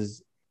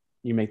houses,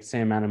 you make the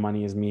same amount of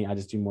money as me. I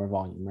just do more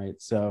volume, right?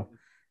 So,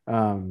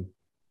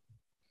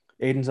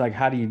 agents are like,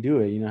 how do you do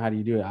it? How do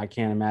you do it? I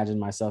can't imagine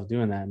myself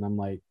doing that. And I'm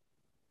like,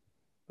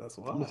 that's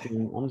why I'm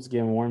just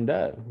getting warmed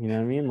up. You know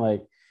what I mean?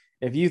 Like,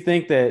 if you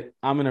think that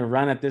I'm going to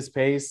run at this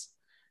pace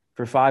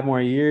for 5 more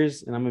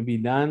years and I'm going to be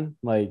done,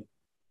 like,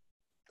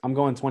 I'm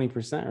going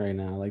 20% right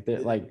now. Like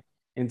that, like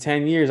in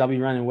 10 years, I'll be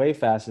running way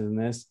faster than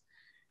this,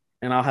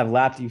 and I'll have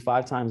lapped you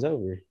 5 times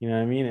over. You know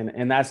what I mean?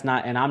 And that's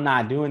not, and I'm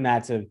not doing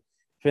that to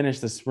finish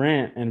the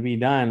sprint and be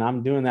done.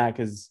 I'm doing that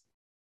because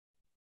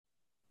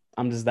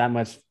I'm just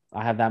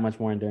I have that much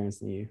more endurance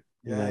than you.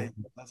 Yeah,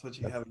 that's what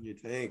you have in your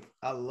tank.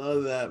 I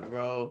love that,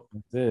 bro.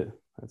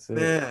 That's it.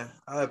 Man,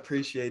 I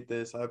appreciate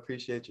this. I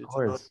appreciate your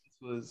time. This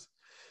was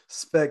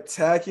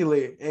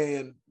spectacular.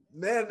 And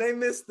man, they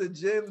missed the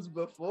gems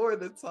before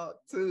the talk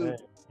too.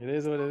 It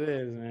is what it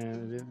is,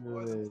 man. It is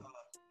what it is.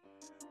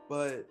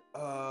 But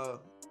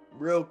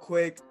real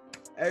quick,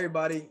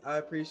 everybody, I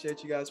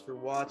appreciate you guys for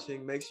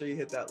watching. Make sure you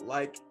hit that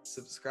like,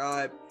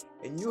 subscribe.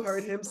 And you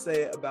heard him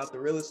say it about the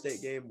real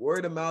estate game.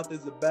 Word of mouth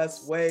is the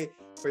best way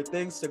for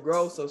things to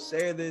grow. So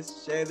share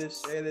this.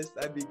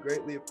 That'd be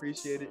greatly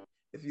appreciated.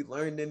 If you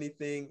learned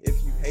anything,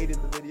 if you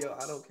hated the video,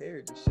 I don't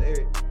care. Just share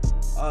it.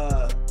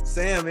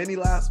 Sam, any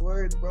last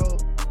words, bro?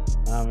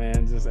 Oh,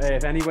 man. Just, hey,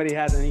 if anybody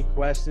has any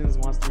questions,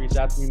 wants to reach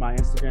out to me, my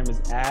Instagram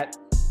is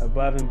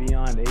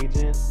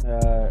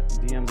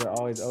 @AboveAndBeyondAgent. DMs are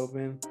always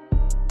open.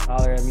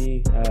 Holler at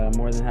me.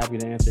 More than happy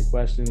to answer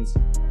questions.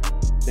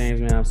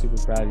 James, man, I'm super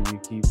proud of you.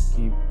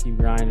 Keep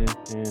grinding.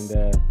 And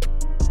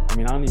I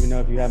mean, I don't even know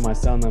if you have my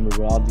cell number,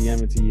 but I'll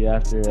DM it to you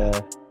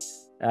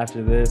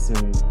after this,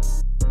 and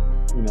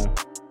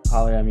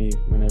holler at me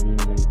whenever you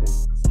need anything.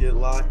 Let's get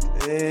locked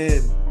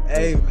in.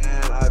 Hey,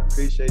 man, I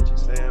appreciate you,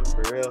 Sam.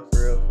 For real.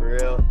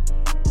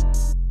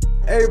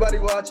 Everybody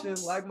watching,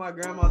 like my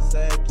grandma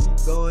said, keep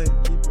going,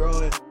 keep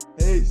growing.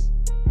 Peace.